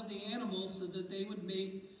front of the animals so that they would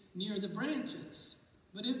mate near the branches.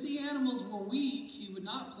 But if the animals were weak, he would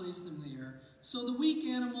not place them there. So the weak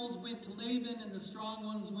animals went to Laban and the strong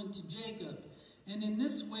ones went to Jacob. And in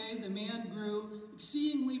this way the man grew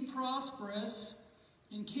exceedingly prosperous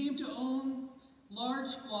and came to own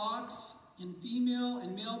large flocks and female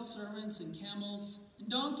and male servants and camels and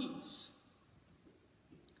donkeys.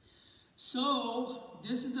 So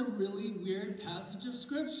this is a really weird passage of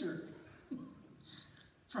Scripture.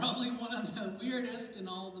 Probably one of the weirdest in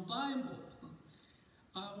all the Bible.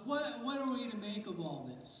 What are we to make of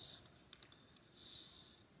all this?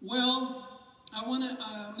 Well, I'm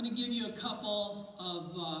going to give you a couple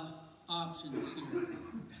of options here.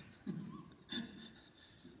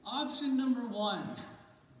 Option number one.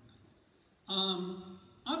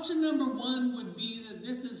 Option number one would be that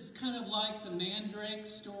this is kind of like the mandrake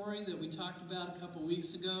story that we talked about a couple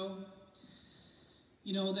weeks ago.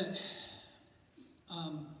 You know, that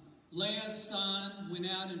Leah's son went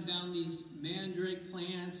out and found these mandrake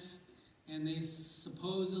plants, and they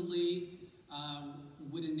supposedly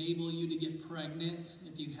would enable you to get pregnant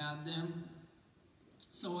if you had them.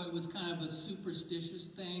 So it was kind of a superstitious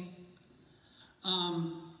thing.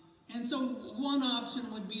 And so one option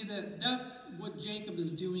would be that that's what Jacob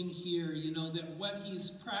is doing here, you know, that what he's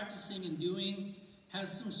practicing and doing has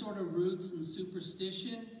some sort of roots in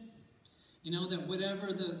superstition. You know, that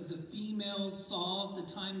whatever the females saw at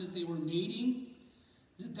the time that they were mating,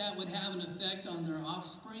 that would have an effect on their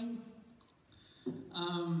offspring.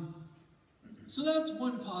 So that's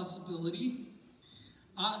one possibility.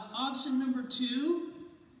 Option number two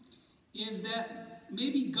is that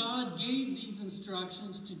maybe God gave these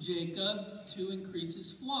instructions to Jacob to increase his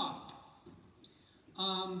flock.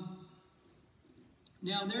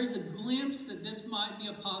 Now there's a glimpse that this might be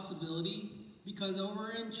a possibility, because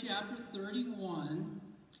over in chapter 31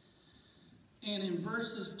 and in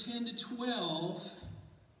verses 10 to 12,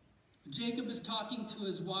 Jacob is talking to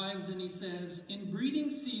his wives and he says, "In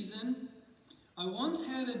breeding season, I once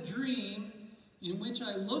had a dream in which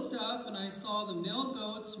I looked up and I saw the male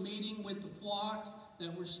goats mating with the flock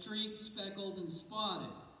that were streaked, speckled, and spotted.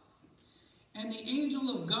 And the angel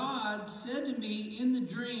of God said to me in the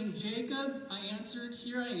dream, 'Jacob,' I answered,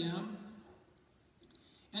 'Here I am.'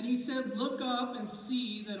 And he said, look up and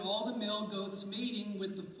see that all the male goats mating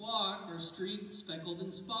with the flock are streaked, speckled,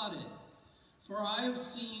 and spotted. For I have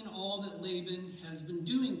seen all that Laban has been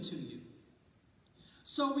doing to you.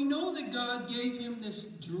 So we know that God gave him this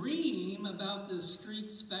dream about the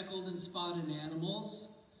streaked, speckled, and spotted animals.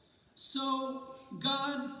 So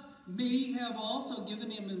God may have also given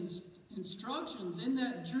him instructions in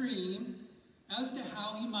that dream as to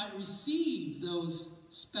how he might receive those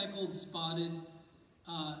speckled, spotted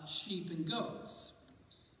sheep and goats.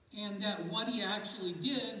 And that what he actually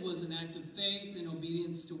did was an act of faith and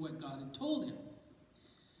obedience to what God had told him.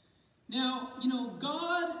 Now,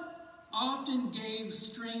 God often gave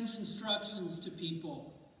strange instructions to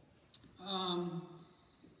people.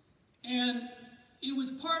 And it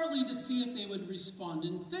was partly to see if they would respond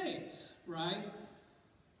in faith, right?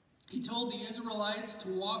 He told the Israelites to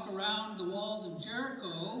walk around the walls of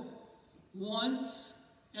Jericho once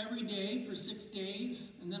every day for 6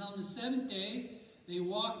 days. And then on the 7th day, they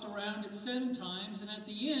walked around it 7 times. And at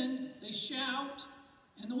the end, they shout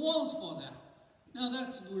and the walls fall down. Now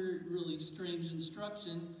that's a really strange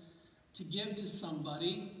instruction to give to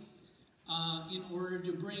somebody in order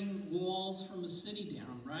to bring walls from a city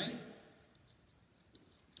down, right?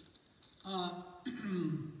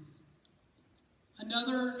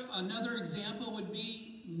 Another example would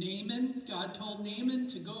be Naaman. God told Naaman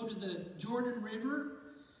to go to the Jordan River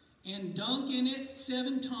and dunk in it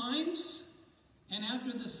 7 times. And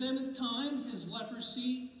after the 7th time, his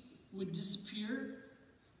leprosy would disappear.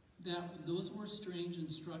 Those were strange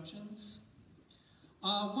instructions.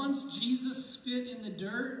 Once Jesus spit in the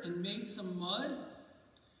dirt and made some mud,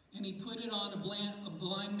 and he put it on a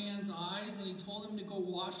blind man's eyes, and he told him to go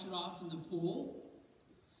wash it off in the pool.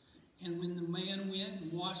 And when the man went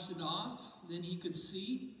and washed it off, then he could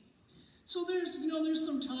see. So there's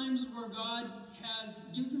some times where God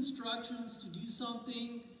gives instructions to do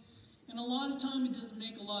something, and a lot of time it doesn't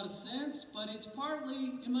make a lot of sense, but it's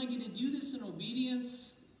partly, am I going to do this in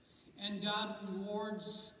obedience? And God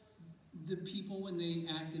rewards the people when they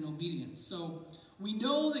act in obedience. So we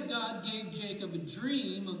know that God gave Jacob a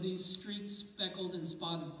dream of these streaked, speckled, and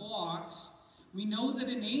spotted flocks. We know that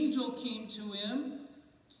an angel came to him.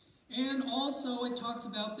 And also it talks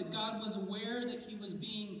about that God was aware that he was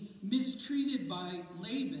being mistreated by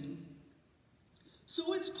Laban.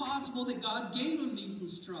 So it's possible that God gave him these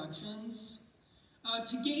instructions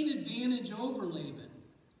to gain advantage over Laban.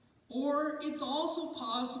 Or it's also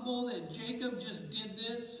possible that Jacob just did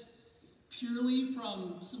this purely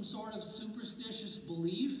from some sort of superstitious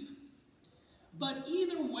belief. But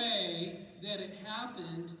either way that it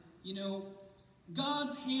happened,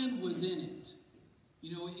 God's hand was in it.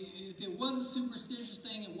 If it was a superstitious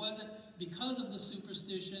thing, it wasn't because of the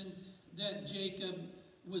superstition that Jacob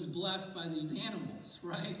was blessed by these animals,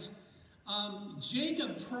 right?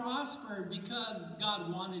 Jacob prospered because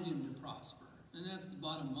God wanted him to prosper. And that's the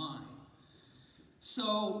bottom line.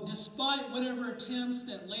 So despite whatever attempts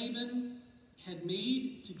that Laban had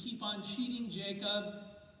made to keep on cheating Jacob,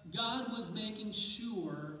 God was making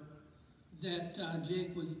sure that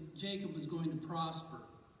Jacob was going to prosper.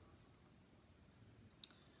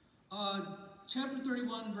 Chapter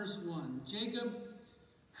 31, verse 1. Jacob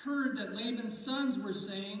heard that Laban's sons were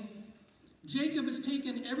saying, Jacob has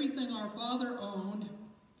taken everything our father owned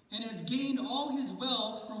and has gained all his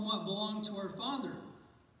wealth from what belonged to our father.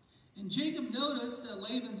 And Jacob noticed that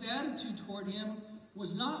Laban's attitude toward him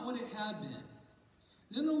was not what it had been.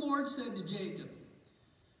 Then the Lord said to Jacob,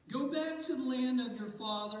 go back to the land of your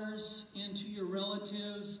fathers and to your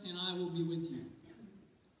relatives, and I will be with you.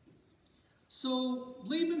 So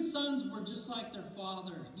Laban's sons were just like their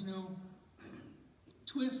father,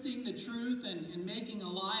 twisting the truth and making a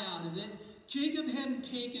lie out of it. Jacob hadn't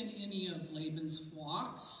taken any of Laban's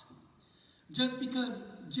flocks. Just because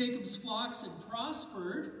Jacob's flocks had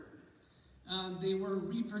prospered, they were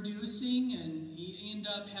reproducing, and he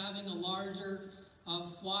ended up having a larger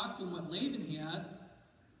flock than what Laban had.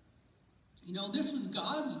 This was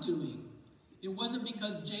God's doing. It wasn't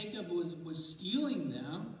because Jacob was stealing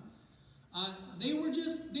them. They were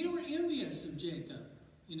envious of Jacob,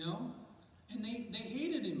 and they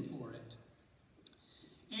hated him for it.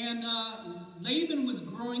 And Laban was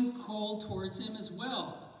growing cold towards him as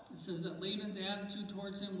well. It says that Laban's attitude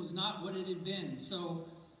towards him was not what it had been. So,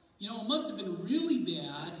 it must have been really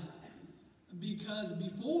bad, because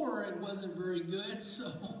before it wasn't very good.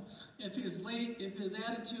 So if his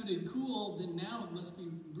attitude had cooled, then now it must be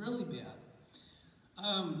really bad.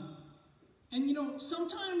 And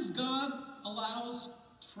sometimes God allows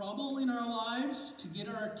trouble in our lives to get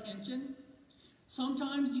our attention.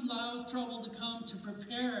 Sometimes he allows trouble to come to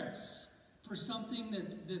prepare us for something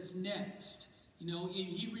that's next You know,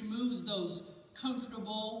 he removes those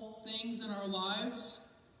comfortable things in our lives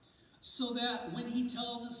so that when he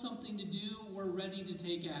tells us something to do, we're ready to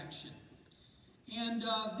take action. And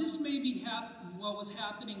this may be what was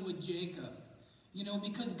happening with Jacob, you know,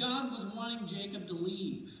 because God was wanting Jacob to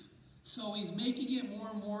leave. So he's making it more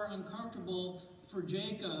and more uncomfortable for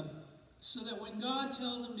Jacob so that when God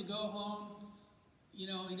tells him to go home, you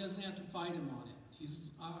know, he doesn't have to fight him on it.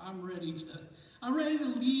 I'm ready to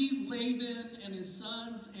leave Laban and his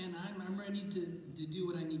sons, and I'm ready to do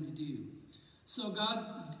what I need to do. So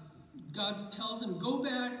God tells him, go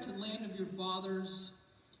back to the land of your fathers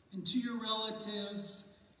and to your relatives,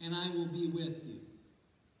 and I will be with you.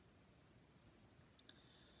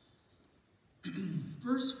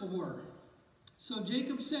 Verse 4. So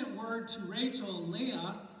Jacob sent word to Rachel and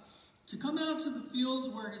Leah to come out to the fields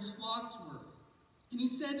where his flocks were. And he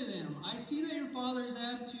said to them, I see that your father's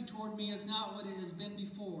attitude toward me is not what it has been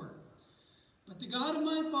before. But the God of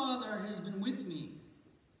my father has been with me.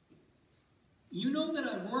 You know that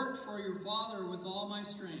I've worked for your father with all my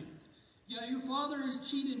strength. Yet your father has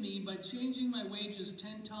cheated me by changing my wages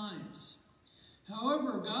 10 times.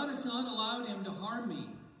 However, God has not allowed him to harm me.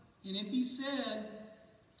 And if he said,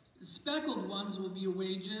 the speckled ones will be your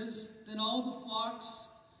wages, then all the flocks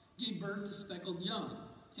gave birth to speckled young.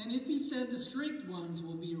 And if he said, the streaked ones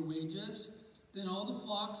will be your wages, then all the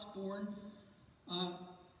flocks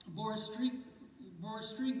bore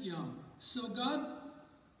streaked young. So God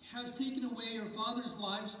has taken away your father's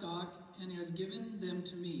livestock and has given them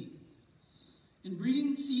to me. In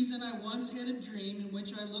breeding season, I once had a dream in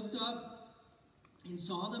which I looked up and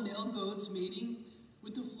saw the male goats mating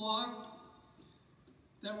with the flock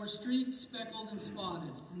that were streaked, speckled, and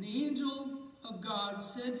spotted. And the angel of God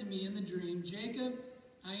said to me in the dream, Jacob,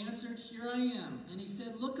 I answered, here I am. And he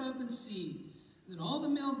said, look up and see that all the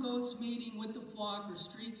male goats mating with the flock are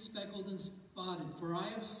streaked, speckled, and spotted. For I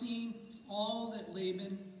have seen all that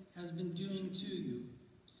Laban has been doing to you.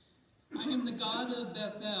 I am the God of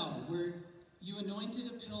Bethel, where you anointed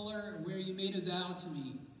a pillar and where you made a vow to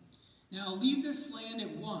me. Now leave this land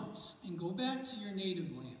at once and go back to your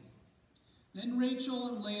native land. Then Rachel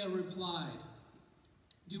and Leah replied,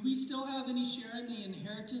 do we still have any share in the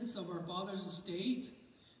inheritance of our father's estate?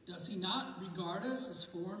 Does he not regard us as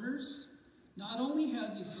foreigners? Not only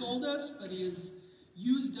has he sold us, but he has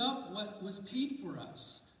used up what was paid for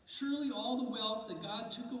us. Surely all the wealth that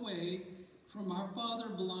God took away from our father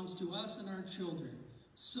belongs to us and our children.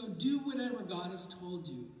 So do whatever God has told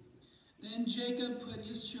you. Then Jacob put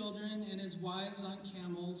his children and his wives on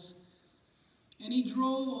camels, and he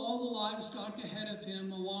drove all the livestock ahead of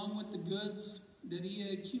him, along with the goods that he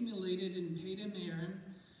had accumulated in Padan-Aram,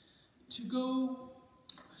 to go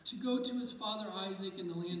to his father Isaac in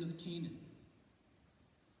the land of Canaan.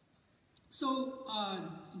 So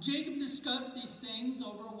Jacob discussed these things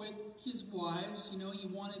over with his wives. You know, he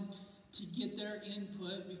wanted to get their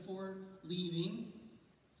input before leaving,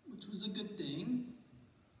 which was a good thing.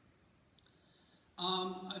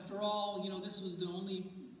 After all, you know, this was the only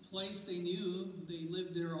place they knew. They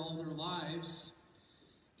lived there all their lives.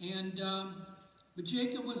 But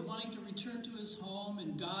Jacob was wanting to return to his home,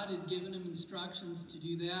 and God had given him instructions to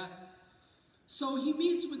do that. So he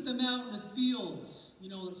meets with them out in the fields, you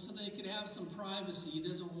know, so they could have some privacy. He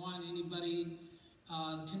doesn't want anybody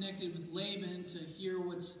connected with Laban to hear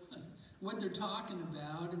what they're talking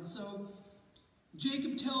about. And so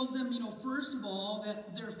Jacob tells them, you know, first of all,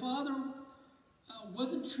 that their father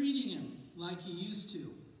wasn't treating him like he used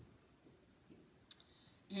to.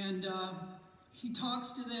 And he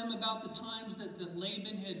talks to them about the times that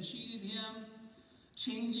Laban had cheated him,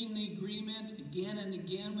 changing the agreement again and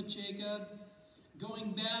again with Jacob,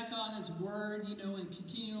 going back on his word, you know, and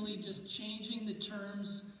continually just changing the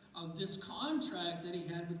terms of this contract that he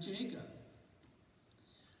had with Jacob.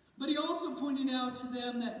 But he also pointed out to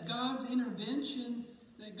them that God's intervention,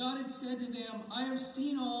 that God had said to them, I have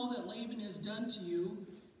seen all that Laban has done to you.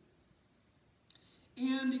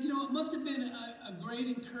 And, you know, it must have been a great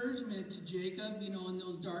encouragement to Jacob, you know, in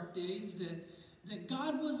those dark days, that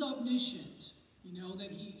God was omniscient. You know, that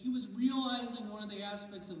he was realizing one of the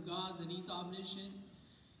aspects of God, that he's omniscient.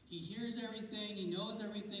 He hears everything. He knows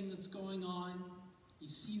everything that's going on. He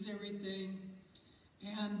sees everything.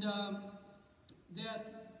 And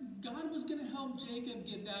that God was going to help Jacob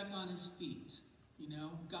get back on his feet. You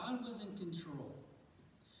know, God was in control.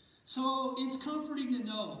 So it's comforting to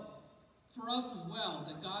know for us as well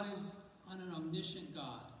that God is an omniscient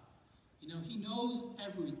God. You know, he knows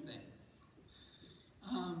everything.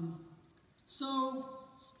 So,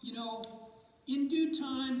 you know, in due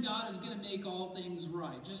time, God is going to make all things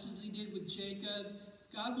right. Just as he did with Jacob,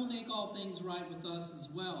 God will make all things right with us as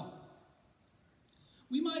well.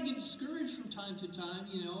 we might get discouraged from time to time,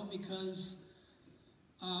 because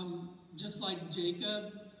just like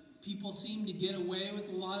Jacob, people seem to get away with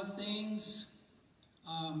a lot of things.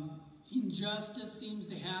 Injustice seems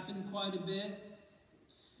to happen quite a bit.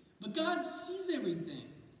 But God sees everything,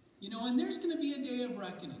 and there's going to be a day of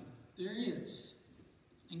reckoning. There is.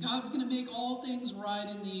 And God's going to make all things right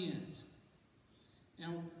in the end.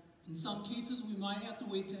 Now, in some cases, we might have to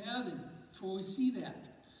wait to heaven before we see that.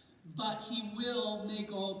 But he will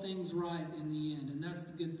make all things right in the end, and that's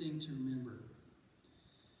the good thing to remember.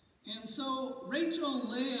 And so Rachel and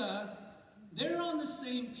Leah, they're on the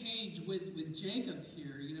same page with Jacob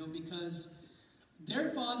here, because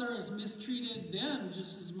their father has mistreated them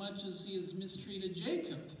just as much as he has mistreated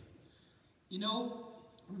Jacob.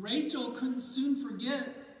 Rachel couldn't soon forget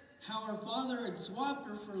how her father had swapped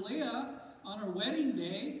her for Leah on her wedding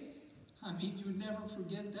day. I mean, you would never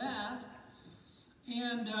forget that.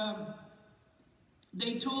 And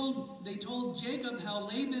they told Jacob how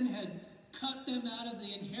Laban had cut them out of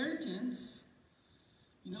the inheritance.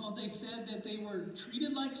 They said that they were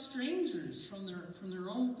treated like strangers from their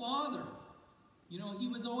own father. He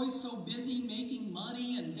was always so busy making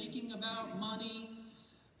money and thinking about money.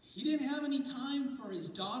 He didn't have any time for his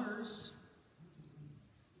daughters.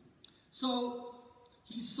 So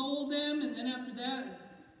he sold them, and then after that,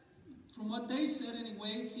 from what they said anyway,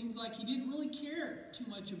 it seems like he didn't really care too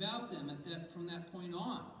much about them from that point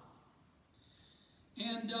on.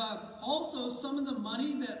 And also, some of the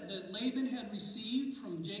money that Laban had received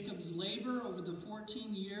from Jacob's labor over the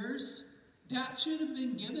 14 years, that should have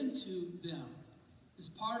been given to them as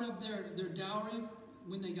part of their dowry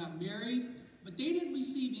when they got married, but they didn't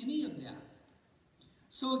receive any of that.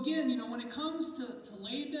 So again, when it comes to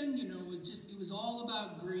Laban, it was all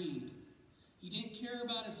about greed. He didn't care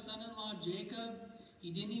about his son-in-law Jacob.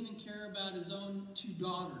 He didn't even care about his own 2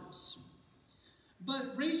 daughters.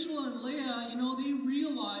 But Rachel and Leah, they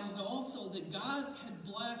realized also that God had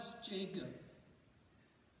blessed Jacob.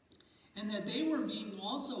 And that they were being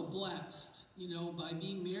also blessed, by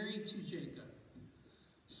being married to Jacob.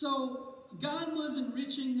 So God was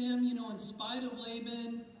enriching them, in spite of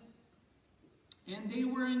Laban. And they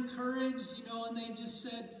were encouraged, and they just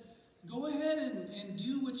said, go ahead and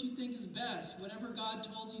do what you think is best. Whatever God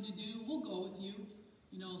told you to do, we'll go with you.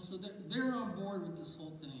 So they're on board with this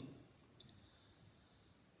whole thing.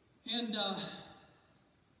 And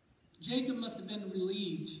Jacob must have been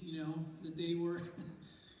relieved, that they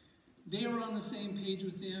were on the same page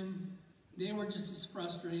with him. They were just as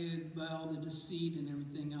frustrated by all the deceit and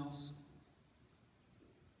everything else.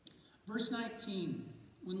 Verse 19,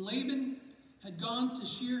 when Laban had gone to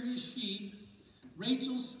shear his sheep,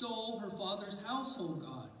 Rachel stole her father's household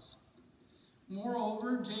gods.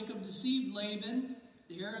 Moreover, Jacob deceived Laban,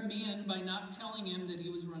 the Aramean, by not telling him that he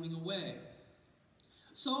was running away.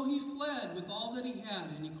 So he fled with all that he had,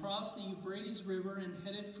 and he crossed the Euphrates River and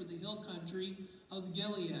headed for the hill country of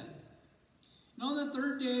Gilead. And on the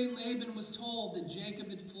 3rd day, Laban was told that Jacob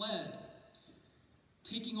had fled,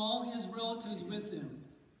 taking all his relatives with him.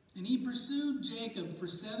 And he pursued Jacob for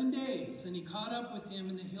 7 days, and he caught up with him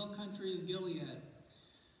in the hill country of Gilead.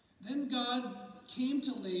 Then God came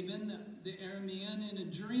to Laban, the Aramean, in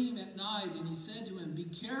a dream at night, and he said to him, be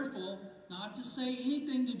careful not to say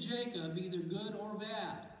anything to Jacob, either good or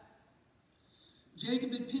bad.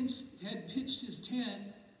 Jacob had pitched his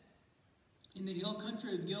tent in the hill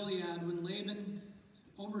country of Gilead when Laban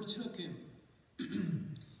overtook him.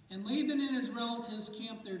 And Laban and his relatives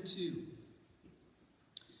camped there too.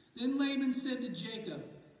 Then Laban said to Jacob,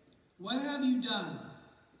 what have you done?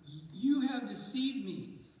 You have deceived me.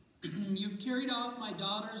 You've carried off my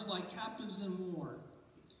daughters like captives in war.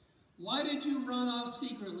 Why did you run off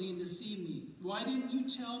secretly and deceive me? Why didn't you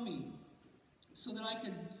tell me so that I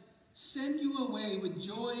could send you away with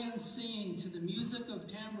joy and singing to the music of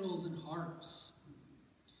timbrels and harps?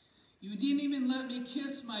 You didn't even let me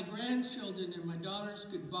kiss my grandchildren and my daughters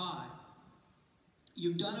goodbye.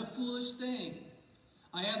 You've done a foolish thing.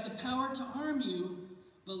 I have the power to harm you,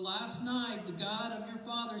 but last night the God of your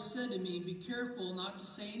father said to me, be careful not to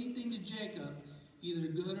say anything to Jacob, either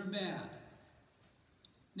good or bad.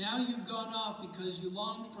 Now you've gone off because you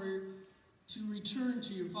longed to return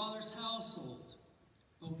to your father's household.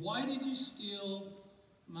 But why did you steal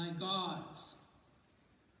my gods?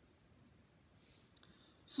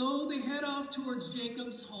 So they head off towards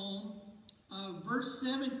Jacob's home. Verse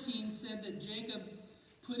 17 said that Jacob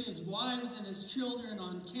put his wives and his children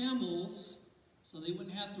on camels so they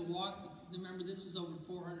wouldn't have to walk. Remember, this is over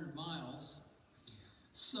 400 miles.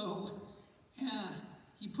 So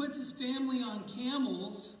he puts his family on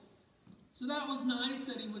camels. So that was nice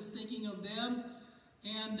that he was thinking of them.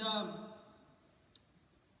 And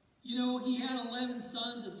You know, he had 11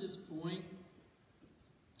 sons at this point,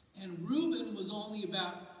 and Reuben was only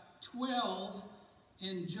about 12,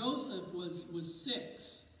 and Joseph was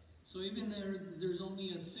 6. So even there's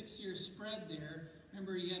only a 6-year spread there.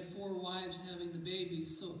 Remember, he had 4 wives having the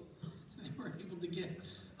babies, so they were able to get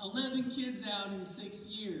 11 kids out in 6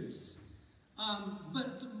 years.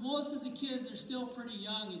 But most of the kids are still pretty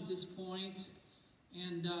young at this point,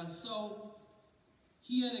 and so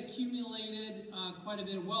he had accumulated quite a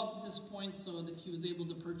bit of wealth at this point, so that he was able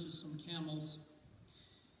to purchase some camels.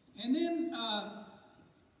 And then,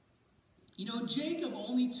 you know, Jacob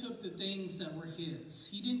only took the things that were his.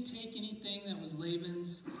 He didn't take anything that was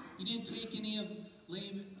Laban's. He didn't take any of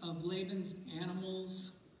Laban's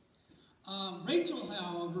animals. Rachel,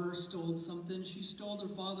 however, stole something. She stole her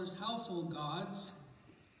father's household gods.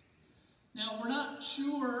 Now, we're not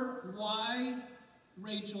sure why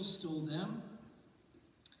Rachel stole them.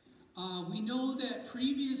 We know that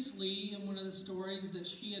previously in one of the stories that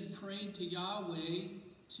she had prayed to Yahweh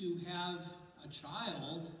to have a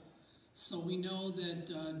child. So we know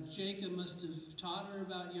that Jacob must have taught her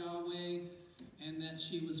about Yahweh and that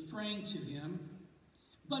she was praying to him.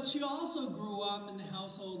 But she also grew up in the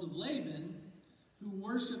household of Laban, who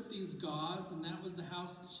worshiped these gods, and that was the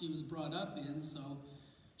house that she was brought up in. So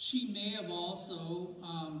she may have also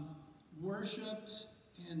worshipped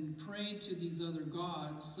and prayed to these other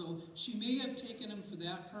gods. So she may have taken them for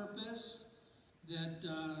that purpose, that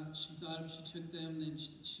she thought if she took them, then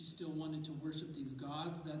she still wanted to worship these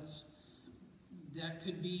gods. That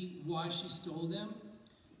could be why she stole them.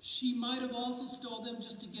 She might have also stole them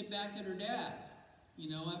just to get back at her dad. You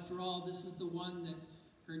know, after all, this is the one that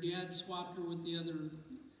her dad swapped her with the other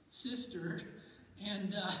sister,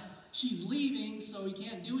 and she's leaving, so he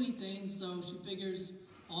can't do anything, so she figures,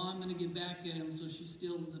 oh, I'm going to get back at him, so she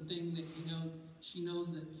steals the thing that, you know, she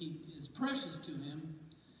knows that he is precious to him.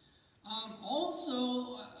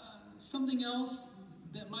 Also, something else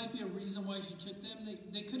that might be a reason why she took them,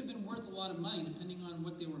 they could have been worth a lot of money, depending on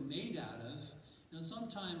what they were made out of. You know,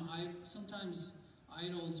 sometimes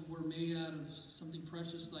idols were made out of something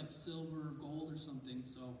precious like silver or gold or something.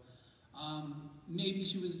 So maybe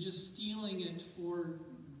she was just stealing it for,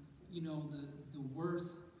 you know, the worth,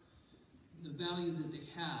 the value that they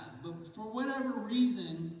had. But for whatever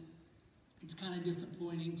reason, it's kind of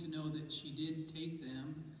disappointing to know that she did take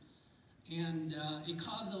them. And it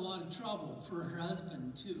caused a lot of trouble for her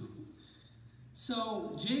husband, too.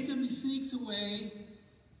 So Jacob, he sneaks away.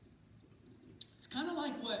 It's kind of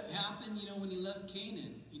like what happened, you know, when he left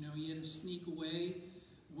Canaan. You know, he had to sneak away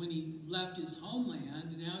when he left his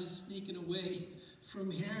homeland, and now he's sneaking away from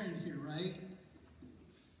Haran here, right?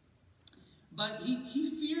 But he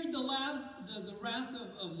feared the wrath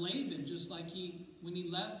of Laban, just like when he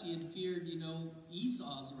left, he had feared, you know,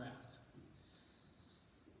 Esau's wrath.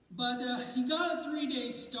 But he got a 3-day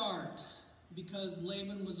start because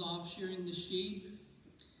Laban was off shearing the sheep.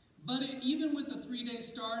 But even with a 3-day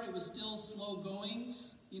start, it was still slow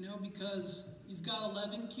goings, you know, because he's got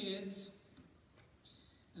 11 kids.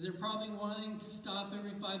 And they're probably wanting to stop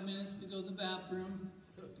every 5 minutes to go to the bathroom.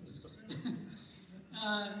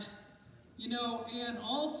 You know, and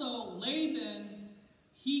also Laban,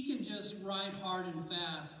 he can just ride hard and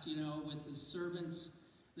fast, you know, with his servants.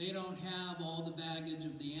 They don't have all the baggage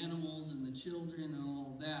of the animals and the children and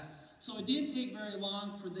all of that. So it didn't take very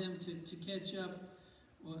long for them to catch up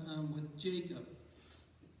with Jacob.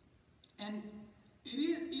 And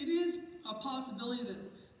it is a possibility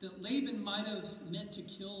that Laban might have meant to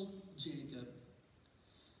kill Jacob.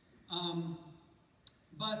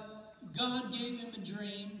 But God gave him a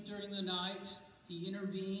dream during the night. He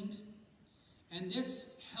intervened. And this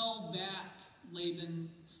held back Laban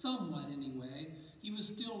somewhat anyway. He was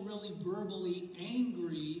still really verbally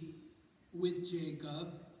angry with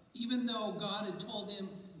Jacob, even though God had told him,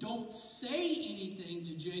 don't say anything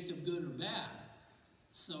to Jacob, good or bad.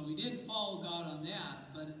 So he didn't follow God on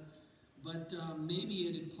that, but maybe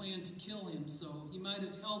it had planned to kill him, so he might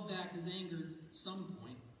have held back his anger at some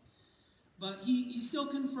point. But he still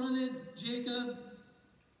confronted Jacob,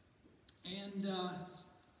 and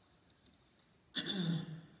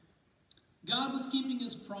God was keeping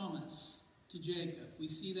his promise to Jacob. We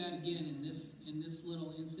see that again in this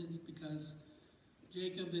little instance, because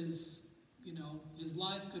Jacob is, you know, his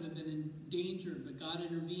life could have been in danger, but God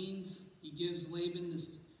intervenes. He gives Laban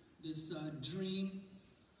this dream,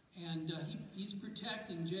 and he's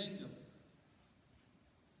protecting Jacob.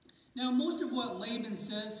 Now, most of what Laban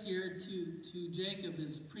says here to Jacob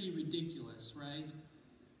is pretty ridiculous, right?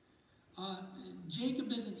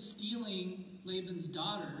 Jacob isn't stealing Laban's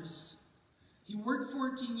daughters. He worked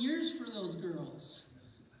 14 years for those girls.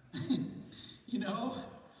 You know?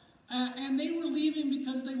 And they were leaving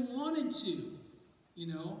because they wanted to.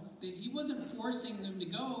 He wasn't forcing them to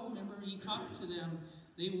go. Remember, he talked to them.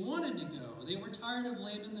 They wanted to go. They were tired of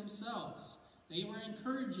Laban themselves. They were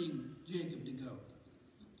encouraging Jacob to go.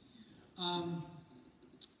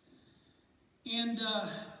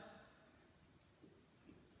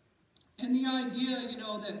 And the idea,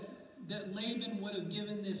 that Laban would have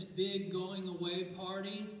given this big going away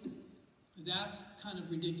party, that's kind of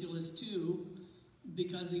ridiculous too,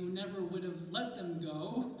 because he never would have let them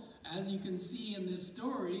go, as you can see in this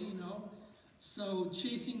story, So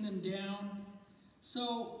chasing them down.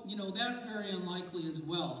 So, that's very unlikely as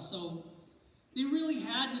well. So they really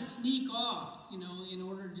had to sneak off, in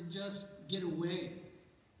order to just get away.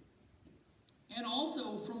 And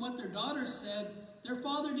also, from what their daughter said, their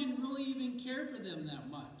father didn't really even care for them that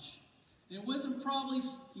much. And it wasn't probably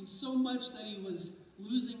so much that he was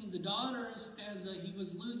losing the daughters as he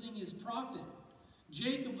was losing his prophet.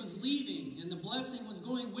 Jacob was leaving, and the blessing was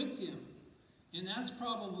going with him. And that's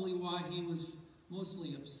probably why he was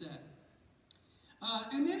mostly upset.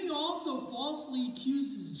 And then he also falsely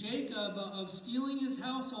accuses Jacob of stealing his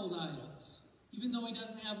household idols, even though he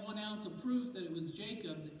doesn't have 1 ounce of proof that it was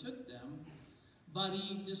Jacob that took them. But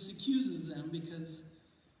he just accuses them because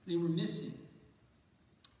they were missing.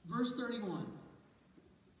 Verse 31.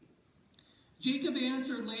 Jacob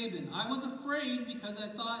answered Laban, I was afraid because I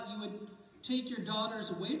thought you would take your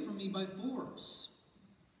daughters away from me by force.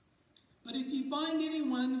 But if you find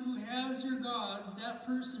anyone who has your gods, that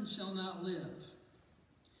person shall not live.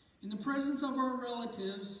 In the presence of our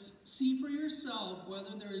relatives, see for yourself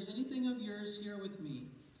whether there is anything of yours here with me,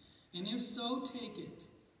 and if so, take it.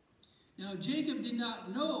 Now Jacob did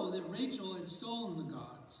not know that Rachel had stolen the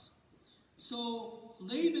gods. So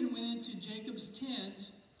Laban went into Jacob's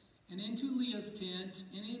tent, and into Leah's tent,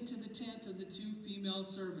 and into the tent of the 2 female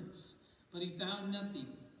servants, but he found nothing.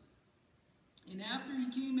 And after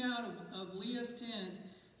he came out of Leah's tent,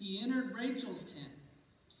 he entered Rachel's tent.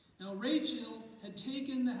 Now Rachel had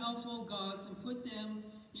taken the household gods and put them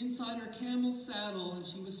inside her camel's saddle, and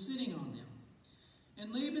she was sitting on them.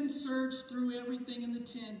 And Laban searched through everything in the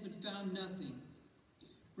tent, but found nothing.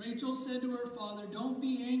 Rachel said to her father, Don't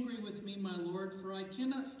be angry with me, my lord, for I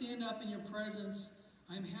cannot stand up in your presence.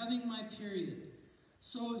 I am having my period.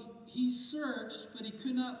 So he searched, but he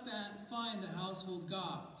could not find the household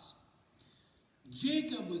gods.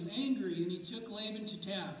 Jacob was angry, and he took Laban to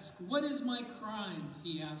task. What is my crime?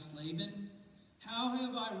 He asked Laban. How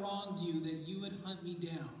have I wronged you that you would hunt me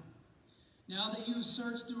down? Now that you have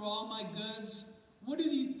searched through all my goods, what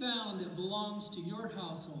have you found that belongs to your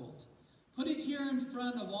household? Put it here in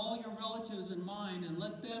front of all your relatives and mine, and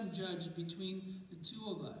let them judge between the 2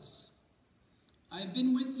 of us. I have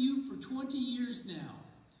been with you for 20 years now.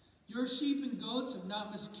 Your sheep and goats have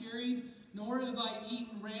not miscarried, nor have I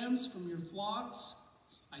eaten rams from your flocks.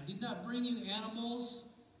 I did not bring you animals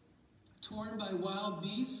torn by wild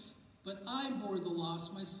beasts, but I bore the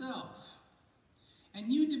loss myself.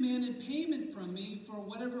 And you demanded payment from me for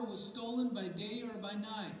whatever was stolen by day or by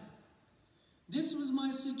night. This was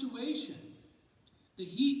my situation. The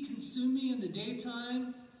heat consumed me in the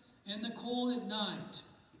daytime, and the cold at night,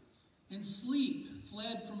 and sleep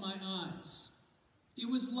fled from my eyes. It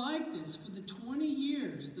was like this for the 20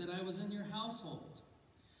 years that I was in your household.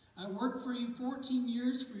 I worked for you 14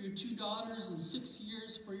 years for your 2 daughters and 6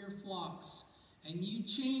 years for your flocks, and you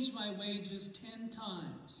changed my wages 10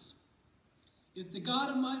 times. If the God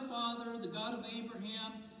of my father, the God of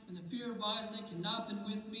Abraham, and the fear of Isaac had not been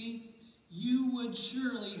with me, you would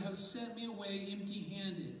surely have sent me away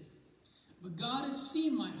empty-handed. But God has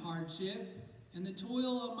seen my hardship and the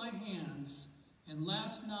toil of my hands, and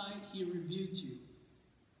last night he rebuked you.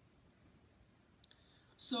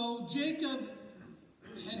 So Jacob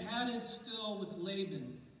had his fill with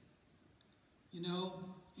Laban,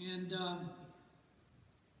 and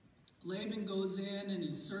Laban goes in and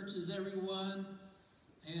he searches everyone,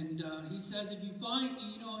 and he says, if you find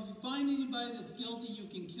anybody that's guilty, you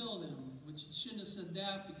can kill them, which he shouldn't have said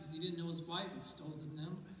that because he didn't know his wife had stolen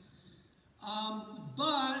them.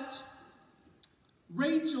 But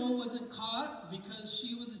Rachel wasn't caught because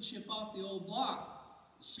she was a chip off the old block.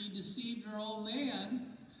 She deceived her old man.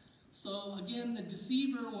 So again, the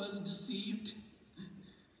deceiver was deceived.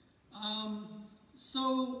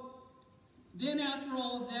 So then after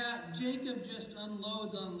all of that, Jacob just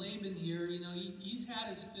unloads on Laban here. He's had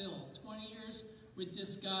his fill. 20 years with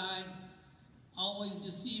this guy, always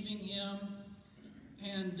deceiving him.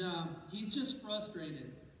 And he's just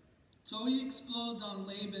frustrated. So he explodes on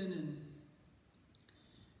Laban, and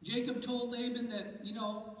Jacob told Laban that,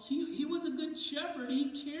 he was a good shepherd.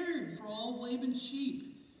 He cared for all of Laban's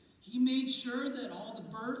sheep. He made sure that all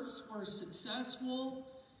the births were successful.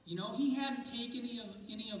 You know, he hadn't taken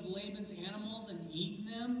any of Laban's animals and eaten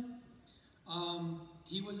them.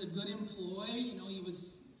 He was a good employee. You know, he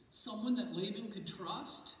was someone that Laban could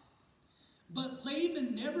trust. But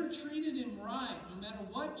Laban never treated him right, no matter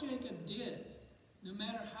what Jacob did. No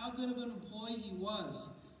matter how good of an employee he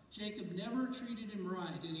was, Jacob never treated him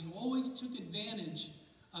right, and he always took advantage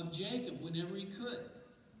of Jacob whenever he could.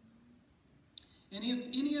 And if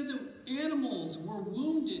any of the animals were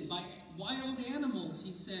wounded by wild animals,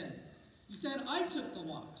 he said, I took the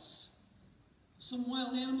loss. If some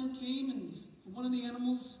wild animal came and one of the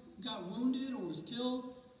animals got wounded or was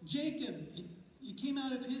killed, Jacob, it came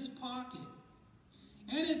out of his pocket.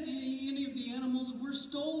 And if any of the animals were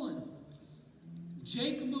stolen,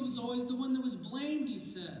 Jacob was always the one that was blamed, he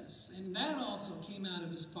says. And that also came out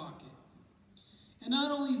of his pocket. And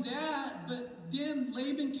not only that, but then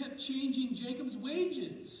Laban kept changing Jacob's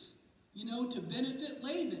wages, you know, to benefit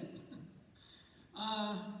Laban.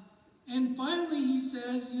 And finally he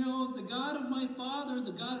says, you know, if the God of my father,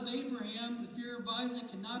 the God of Abraham, the fear of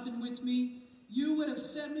Isaac had not been with me, you would have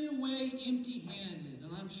sent me away empty-handed.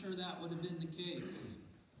 And I'm sure that would have been the case.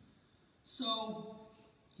 So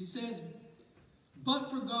he says,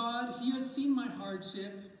 but for God, he has seen my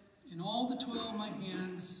hardship and all the toil of my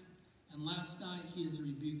hands, and last night he has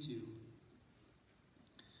rebuked you.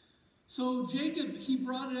 So Jacob, he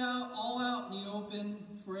brought it all out in the open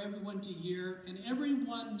for everyone to hear, and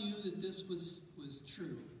everyone knew that this was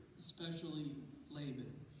true, especially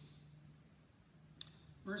Laban.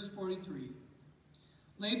 Verse 43.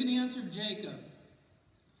 Laban answered Jacob,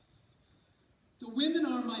 the women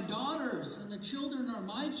are my daughters, and the children are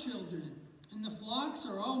my children, and the flocks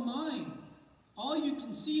are all mine. All you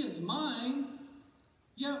can see is mine.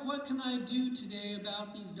 Yet what can I do today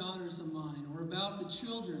about these daughters of mine, or about the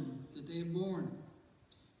children that they have borne?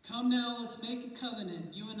 Come now, let's make a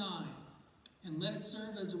covenant, you and I, and let it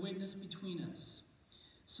serve as a witness between us.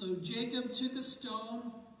 So Jacob took a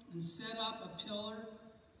stone and set up a pillar,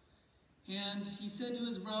 and he said to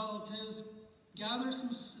his relatives, gather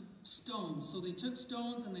some stones. So they took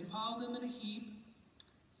stones and they piled them in a heap,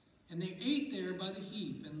 and they ate there by the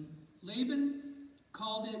heap. And Laban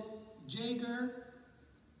called it Jagar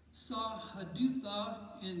Sahadutha,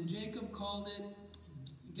 and Jacob called it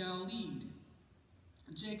Galeed.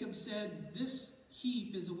 Jacob said, this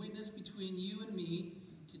heap is a witness between you and me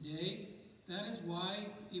today. That is why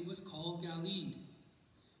it was called Galeed.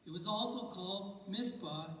 It was also called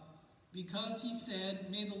Mizpah, because he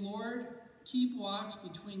said, may the Lord keep watch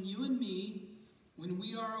between you and me when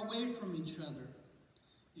we are away from each other.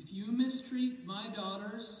 If you mistreat my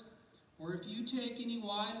daughters, or if you take any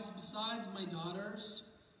wives besides my daughters,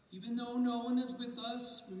 even though no one is with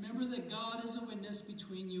us, remember that God is a witness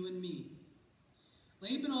between you and me.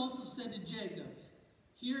 Laban also said to Jacob,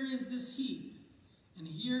 here is this heap, and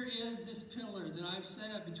here is this pillar that I've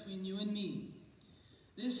set up between you and me.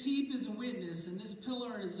 This heap is a witness, and this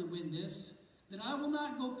pillar is a witness, that I will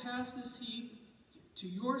not go past this heap to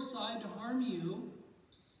your side to harm you,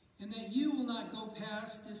 and that you will not go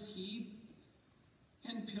past this heap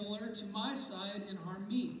and pillar to my side and harm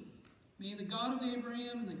me. May the God of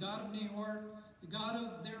Abraham and the God of Nahor, the God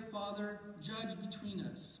of their father, judge between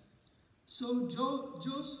us. So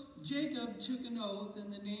Jacob took an oath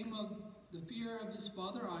in the name of the fear of his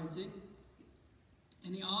father Isaac,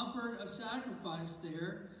 and he offered a sacrifice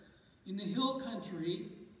there in the hill country,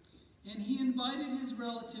 and he invited his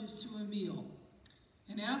relatives to a meal.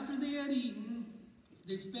 And after they had eaten,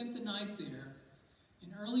 they spent the night there.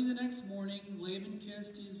 And early the next morning, Laban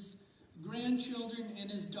kissed his grandchildren and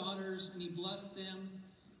his daughters, and he blessed them,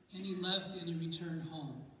 and he left and he returned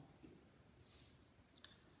home.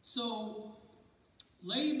 So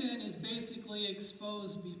Laban is basically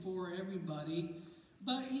exposed before everybody,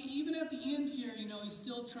 but even at the end here, you know, he's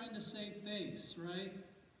still trying to save face, right?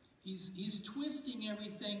 He's twisting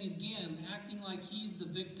everything again, acting like he's the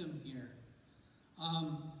victim here.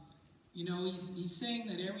 You know, he's saying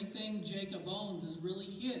that everything Jacob owns is really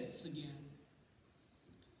his again.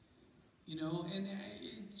 You know, and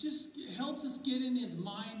it just helps us get in his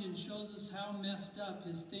mind and shows us how messed up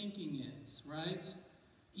his thinking is, right?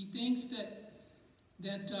 He thinks that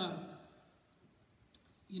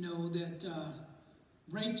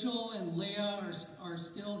Rachel and Leah are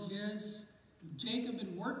still his. Jacob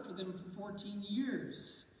had worked for them for 14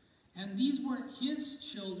 years. And these weren't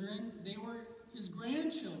his children, they were his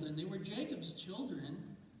grandchildren. They were Jacob's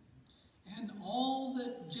children. And all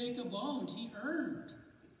that Jacob owned, he earned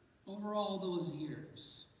over all those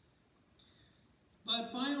years. But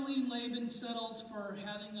finally, Laban settles for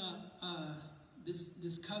having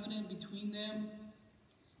this covenant between them.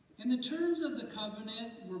 And the terms of the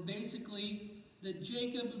covenant were basically that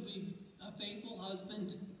Jacob would be a faithful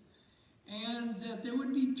husband and that there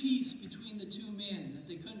would be peace between the two men, that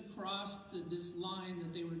they couldn't cross this line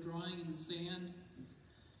that they were drawing in the sand.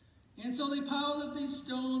 And so they piled up these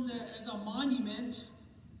stones as a monument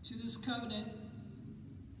to this covenant.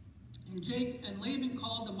 And Laban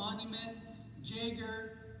called the monument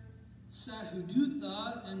Jagar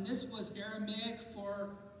Sahadutha, and this was Aramaic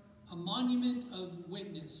for a monument of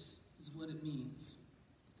witness, is what it means.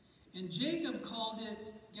 And Jacob called it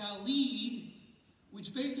Galeed,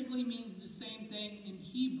 which basically means the same thing in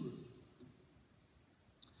Hebrew.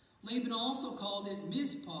 Laban also called it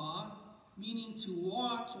Mizpah, meaning to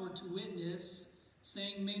watch or to witness,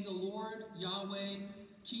 saying, "May the Lord Yahweh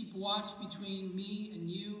keep watch between me and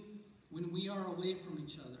you when we are away from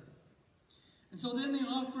each other." And so then they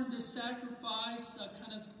offered this sacrifice,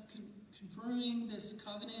 kind of confirming this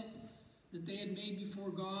covenant that they had made before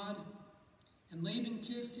God. And Laban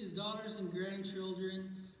kissed his daughters and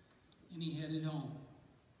grandchildren, and he headed home.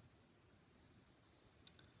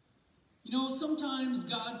 You know, sometimes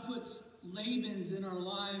God puts Labans in our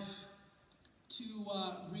life to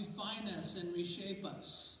refine us and reshape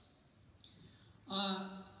us.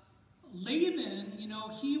 Laban, you know,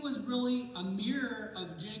 he was really a mirror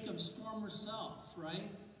of Jacob's former self,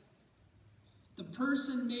 right? The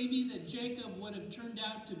person maybe that Jacob would have turned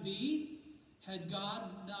out to be had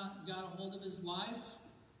God not got a hold of his life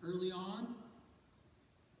early on.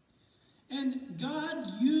 And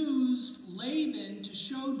God used Laban to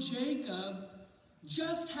show Jacob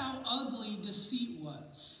just how ugly deceit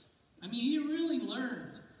was. I mean, he really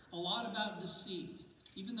learned a lot about deceit,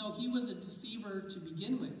 even though he was a deceiver to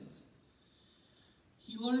begin with.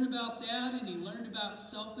 He learned about that, and he learned about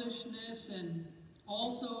selfishness, and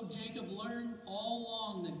also Jacob learned all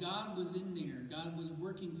along that God was in there. God was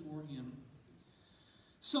working for him.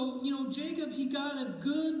 So, you know, Jacob, he got a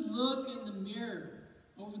good look in the mirror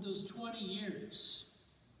over those 20 years.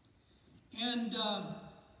 And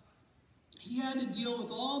he had to deal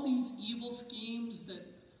with all these evil schemes that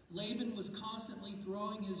Laban was constantly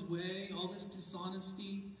throwing his way, all this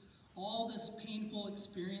dishonesty, all this painful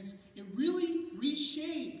experience. It really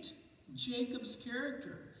reshaped Jacob's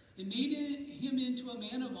character. It made him into a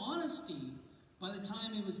man of honesty by the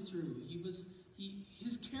time it was through.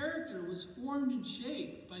 His character was formed and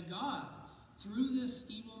shaped by God through this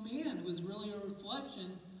evil man who was really a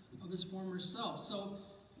reflection of his former self. So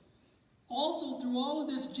also through all of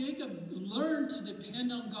this, Jacob learned to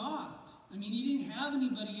depend on God. I mean, he didn't have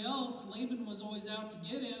anybody else. Laban was always out to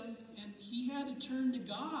get him, and he had to turn to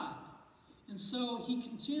God. And so he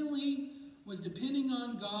continually was depending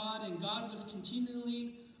on God, and God was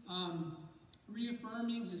continually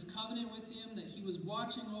reaffirming his covenant with him, that he was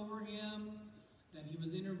watching over him, that he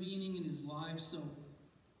was intervening in his life. So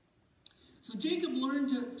Jacob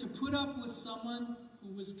learned to put up with someone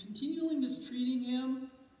who was continually mistreating him,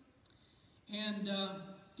 and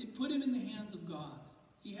it put him in the hands of God.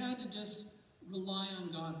 He had to just rely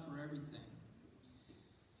on God for everything.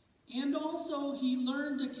 And also, he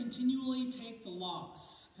learned to continually take the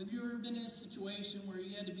loss. Have you ever been in a situation where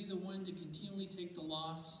you had to be the one to continually take the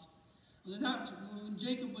loss? Well, that's when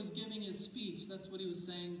Jacob was giving his speech, that's what he was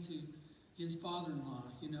saying to his father-in-law,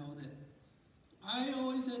 you know, that I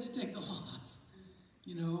always had to take the loss,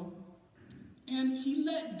 you know. And he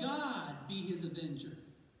let God be his avenger.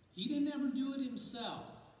 He didn't ever do it himself.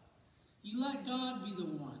 He let God be the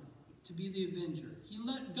one to be the avenger. He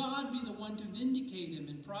let God be the one to vindicate him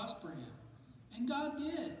and prosper him. And God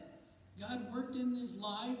did. God worked in his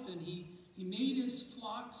life, and he made his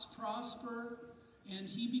flocks prosper, and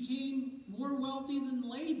he became more wealthy than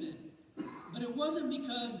Laban. But it wasn't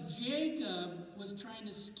because Jacob was trying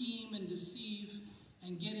to scheme and deceive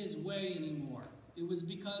and get his way anymore. It was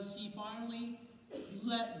because he finally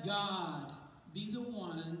let God be the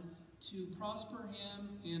one to prosper him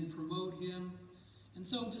and promote him. And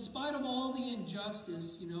so despite of all the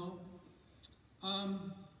injustice, you know,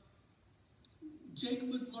 Jacob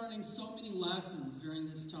was learning so many lessons during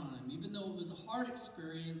this time. Even though it was a hard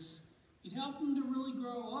experience, it helped him to really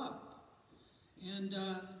grow up. And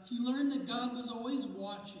he learned that God was always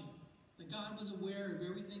watching, that God was aware of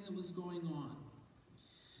everything that was going on.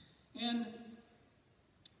 And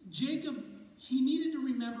Jacob, he needed to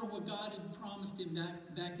remember what God had promised him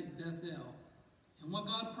back at Bethel. And what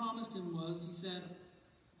God promised him was, he said,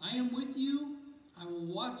 I am with you, I will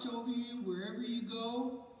watch over you wherever you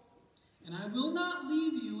go, and I will not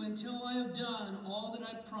leave you until I have done all that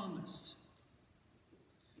I promised.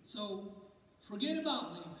 So, forget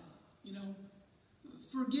about Laban, you know.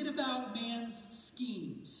 Forget about man's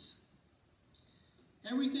schemes.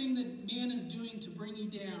 everything that man is doing to bring you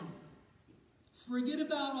down. Forget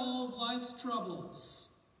about all of life's troubles.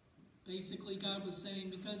 Basically, God was saying,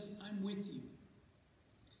 because I'm with you.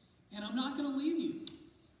 And I'm not going to leave you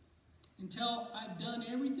until I've done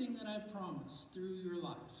everything that I've promised through your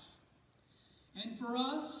life. And for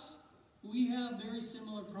us, we have very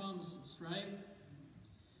similar promises, right?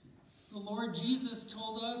 The Lord Jesus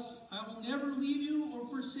told us, I will never leave you or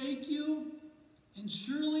forsake you, and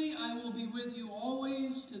surely I will be with you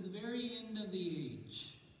always to the very end of the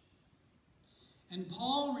age. And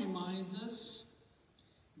Paul reminds us,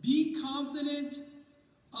 be confident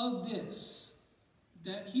of this,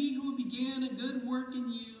 that he who began a good work in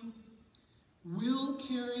you will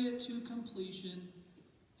carry it to completion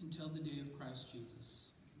until the day of Christ Jesus.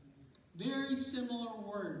 Very similar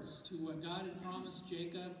words to what God had promised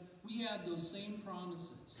Jacob. We had those same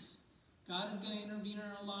promises. God is going to intervene in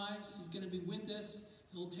our lives. He's going to be with us.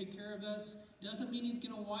 He'll take care of us. Doesn't mean he's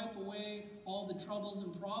going to wipe away all the troubles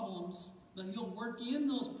and problems, but he'll work in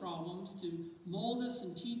those problems to mold us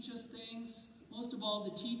and teach us things. Most of all,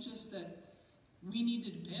 to teach us that we need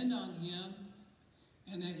to depend on him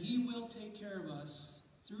and that he will take care of us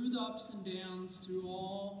through the ups and downs, through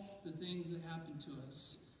all the things that happen to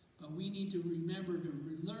us. But we need to remember to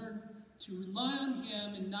learn to rely on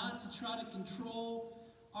him and not to try to control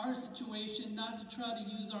our situation, not to try to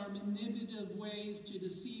use our manipulative ways to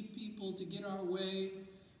deceive people to get our way,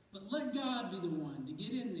 but let God be the one to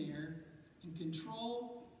get in there and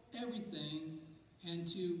control everything, and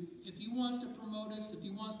to, if he wants to promote us, if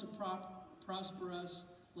he wants to prosper us,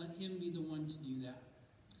 let him be the one to do that.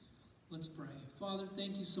 Let's pray. Father,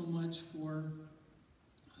 thank you so much for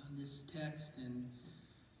this text, and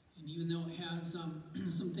even though it has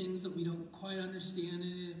some things that we don't quite understand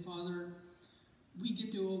in it, Father, we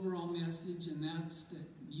get the overall message, and that's that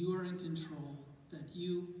you are in control, that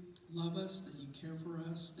you love us, that you care for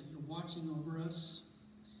us, that you're watching over us,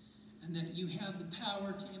 and that you have the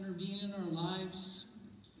power to intervene in our lives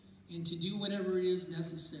and to do whatever it is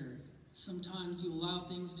necessary. Sometimes you allow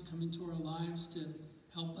things to come into our lives to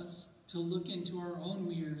help us to look into our own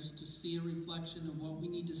mirrors, to see a reflection of what we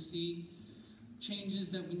need to see, changes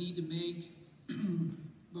that we need to make.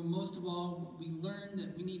 But most of all, we learn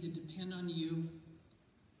that we need to depend on you,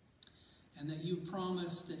 and that you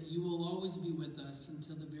promise that you will always be with us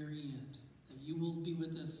until the very end, that you will be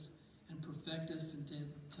with us and perfect us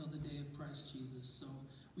until the day of Christ Jesus. So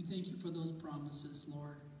we thank you for those promises,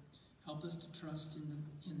 Lord. Help us to trust in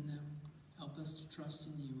them. Help us to trust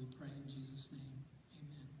in you, we pray in Jesus' name.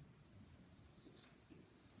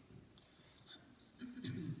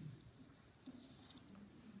 Amen.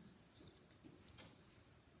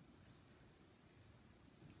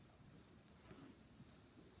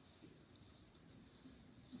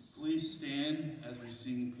 Please stand as we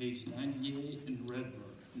sing page 98 in Red Book.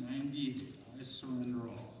 98, I surrender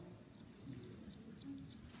all.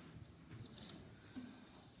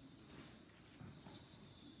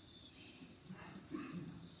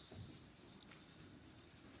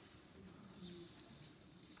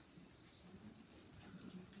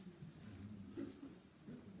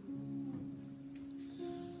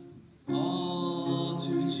 All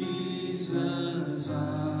to Jesus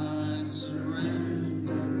I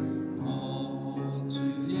surrender, all to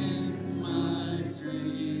him I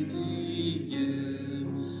freely give.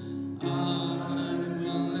 I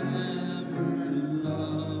will ever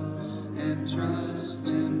love and trust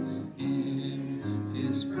him, in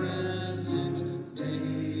his presence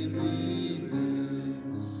daily live.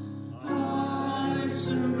 I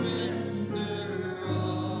surrender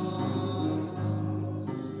all.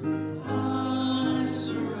 I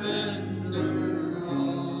surrender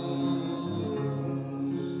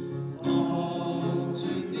all to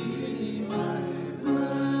thee, my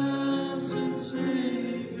blessed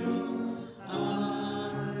Savior.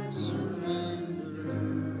 I surrender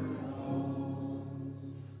all.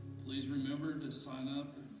 Please remember to sign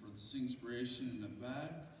up for the Singspiration in the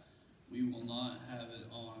back. We will not have it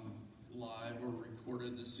on live or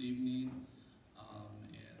recorded this evening.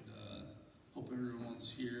 Hope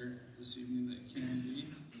everyone's here this evening that can be.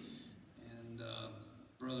 And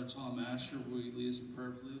Brother Tom Asher, will you lead us in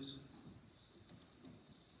prayer, please?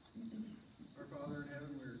 Our Father in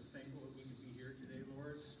heaven, we're thankful that we can be here today,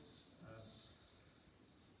 Lord.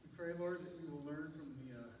 We pray, Lord, that we will learn from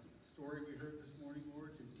the story we heard this morning,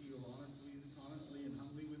 Lord, to deal honestly and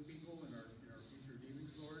humbly with people in our future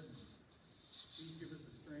dealings, Lord. Please give us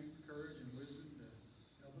the strength, courage, and wisdom to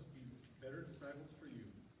help us be better disciples for you.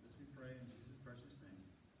 This we pray in Jesus' precious name.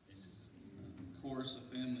 Amen. Chorus, a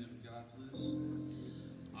family of God, please.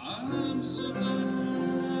 I'm so glad.